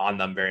be on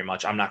them very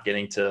much. I'm not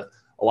getting to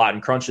a lot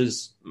in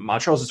crunches.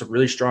 Montreal's just a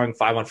really strong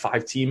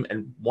 5-on-5 team.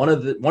 And one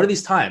of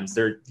these times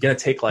they're going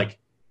to take like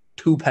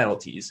 2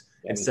 penalties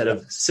instead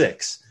of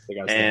 6.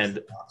 And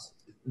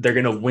they're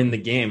going to win the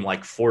game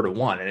like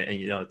 4-1. And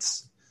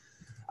it's,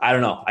 I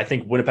don't know. I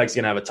think Winnipeg's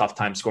going to have a tough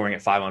time scoring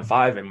at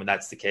 5-on-5. And when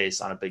that's the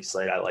case on a big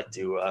slate, I like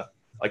to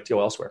go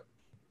elsewhere.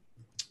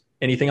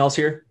 Anything else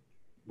here?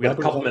 We got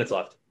a couple minutes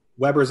left.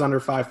 Weber's under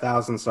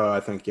 5,000, so I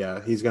think,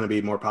 he's going to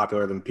be more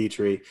popular than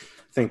Petrie.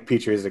 I think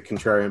Petrie is a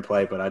contrarian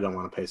play, but I don't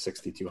want to pay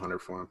 6,200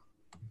 for him.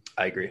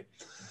 I agree.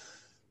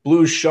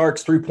 Blues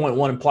Sharks,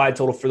 3.1 implied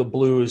total for the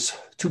Blues,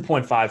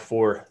 2.5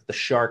 for the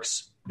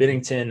Sharks.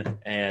 Binnington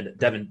and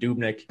Devin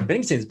Dubnyk.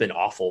 Binnington's been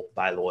awful,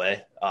 by the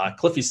way.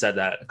 Cliffy said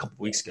that a couple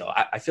weeks ago.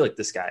 I feel like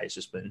this guy has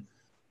just been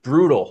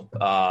brutal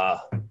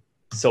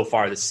so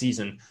far this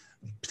season.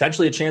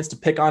 Potentially a chance to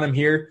pick on him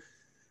here.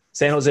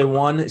 San Jose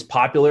 1 is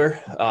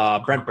popular.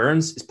 Brent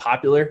Burns is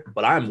popular,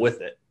 but I'm with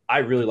it. I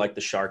really like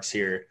the Sharks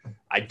here.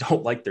 I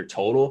don't like their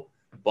total,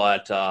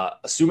 but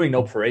assuming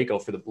no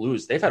Parayko for the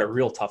Blues, they've had a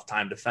real tough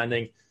time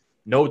defending.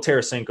 No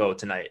Tarasenko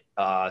tonight.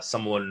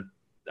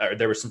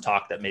 There was some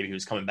talk that maybe he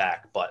was coming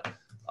back, but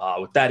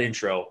with that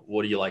intro,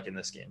 what do you like in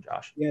this game,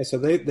 Josh? Yeah, so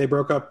they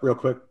broke up real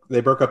quick.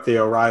 They broke up the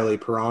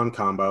O'Reilly-Perron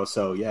combo.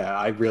 So, yeah,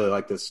 I really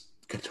like this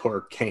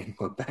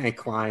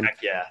Couture-Kane-LeBanc line.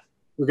 Heck yeah.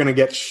 We're going to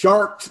get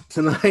sharked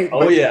tonight.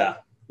 Oh, yeah.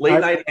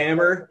 Late-night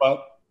hammer.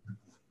 But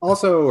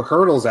also,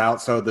 Hurdle's out,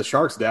 so the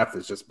Sharks' depth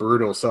is just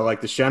brutal. So,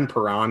 like, the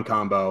Shen-Perron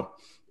combo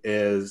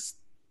is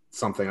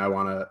something I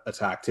want to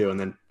attack, too. And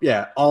then,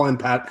 all in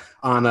Pat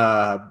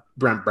on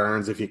Brent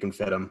Burns if you can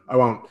fit him. I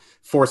won't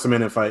force him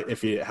in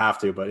if you have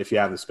to, but if you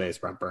have the space,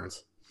 Brent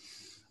Burns.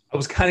 I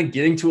was kind of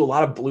getting to a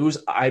lot of Blues.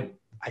 I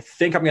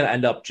think I'm going to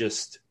end up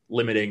just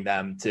limiting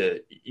them to,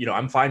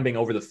 I'm fine being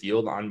over the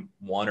field on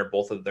one or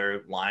both of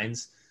their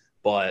lines,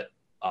 but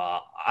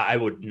I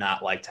would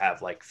not like to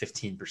have like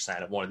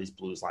 15% of one of these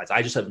Blues lines.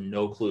 I just have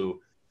no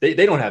clue. They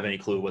don't have any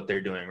clue what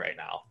they're doing right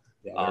now.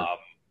 Yeah,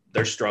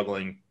 they're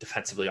struggling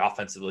defensively,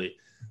 offensively.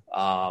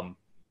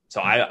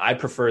 So I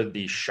prefer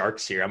the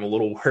Sharks here. I'm a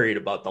little worried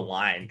about the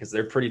line because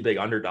they're pretty big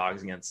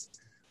underdogs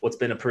against what's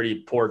been a pretty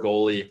poor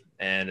goalie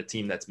and a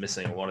team that's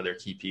missing one of their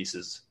key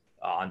pieces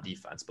on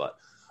defense. But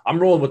I'm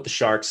rolling with the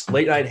Sharks.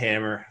 Late night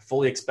hammer,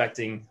 fully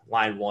expecting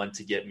line 1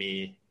 to get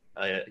me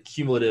a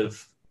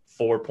cumulative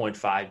 4.5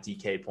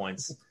 DK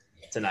points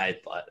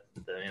tonight. But,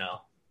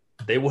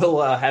 They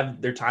will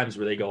have their times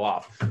where they go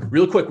off.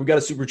 Real quick, we got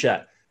a super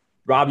chat.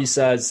 Robbie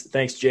says,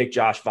 thanks, Jake,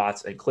 Josh,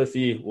 Vots, and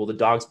Cliffy. Will the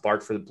dogs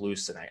bark for the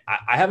Blues tonight?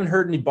 I haven't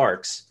heard any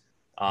barks.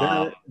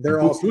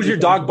 Who's your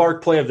dog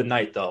bark play of the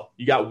night, though?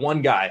 You got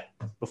one guy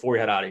before we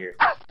head out of here.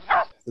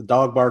 The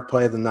dog bark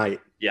play of the night.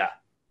 Yeah.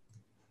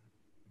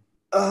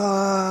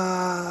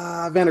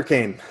 Vander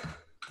Kane.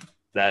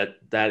 That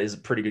is a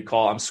pretty good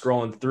call. I'm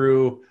scrolling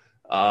through.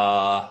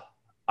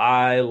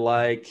 I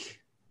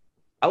like.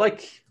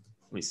 Let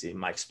me see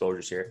my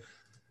exposures here.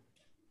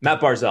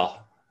 Matt Barzal.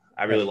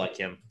 I really like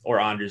him. Or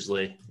Anders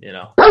Lee.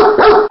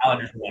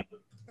 Anders won.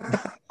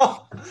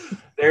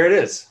 There it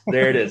is.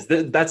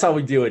 That's how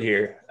we do it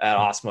here at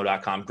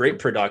Osmo.com. Great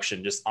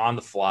production, just on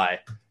the fly.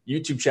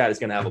 YouTube chat is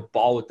going to have a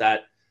ball with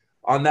that.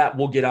 On that,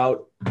 we'll get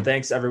out.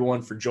 Thanks,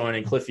 everyone, for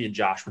joining. Cliffy and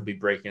Josh will be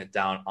breaking it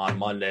down on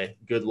Monday.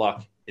 Good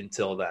luck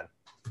until then.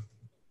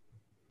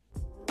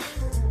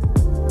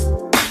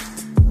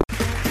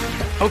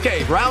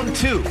 Okay, round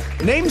 2.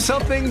 Name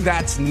something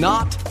that's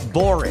not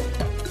boring.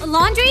 A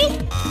laundry?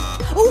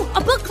 Ooh, a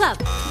book club.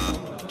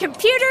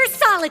 Computer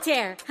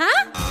solitaire,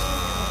 huh?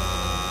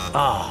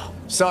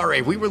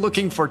 Sorry, we were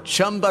looking for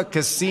Chumba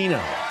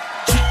Casino.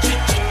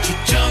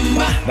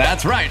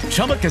 That's right.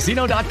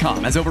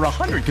 ChumbaCasino.com has over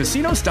 100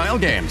 casino-style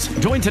games.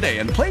 Join today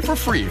and play for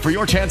free for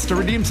your chance to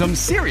redeem some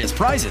serious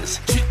prizes.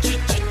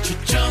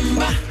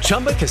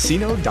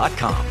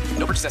 ChumbaCasino.com.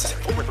 No purchase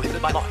necessary. Void where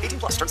prohibited by law.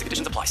 18+ terms and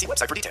conditions apply. See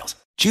website for details.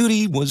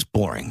 Judy was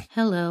boring.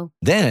 Hello.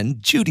 Then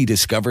Judy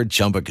discovered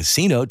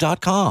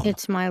ChumbaCasino.com.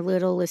 It's my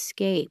little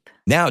escape.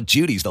 Now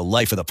Judy's the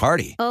life of the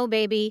party. Oh,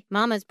 baby,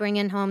 mama's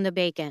bringing home the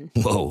bacon.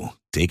 Whoa,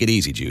 take it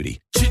easy,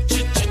 Judy.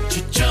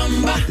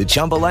 The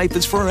Chumba life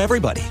is for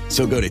everybody.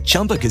 So go to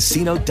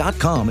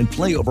ChumbaCasino.com and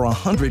play over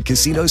 100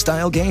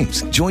 casino-style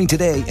games. Join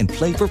today and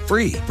play for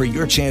free for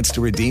your chance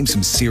to redeem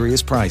some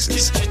serious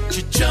prizes.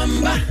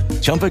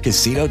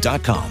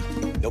 ChumbaCasino.com.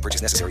 No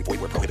purchase necessary. Void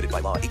where prohibited by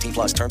law.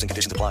 18+ terms and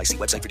conditions apply. See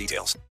website for details.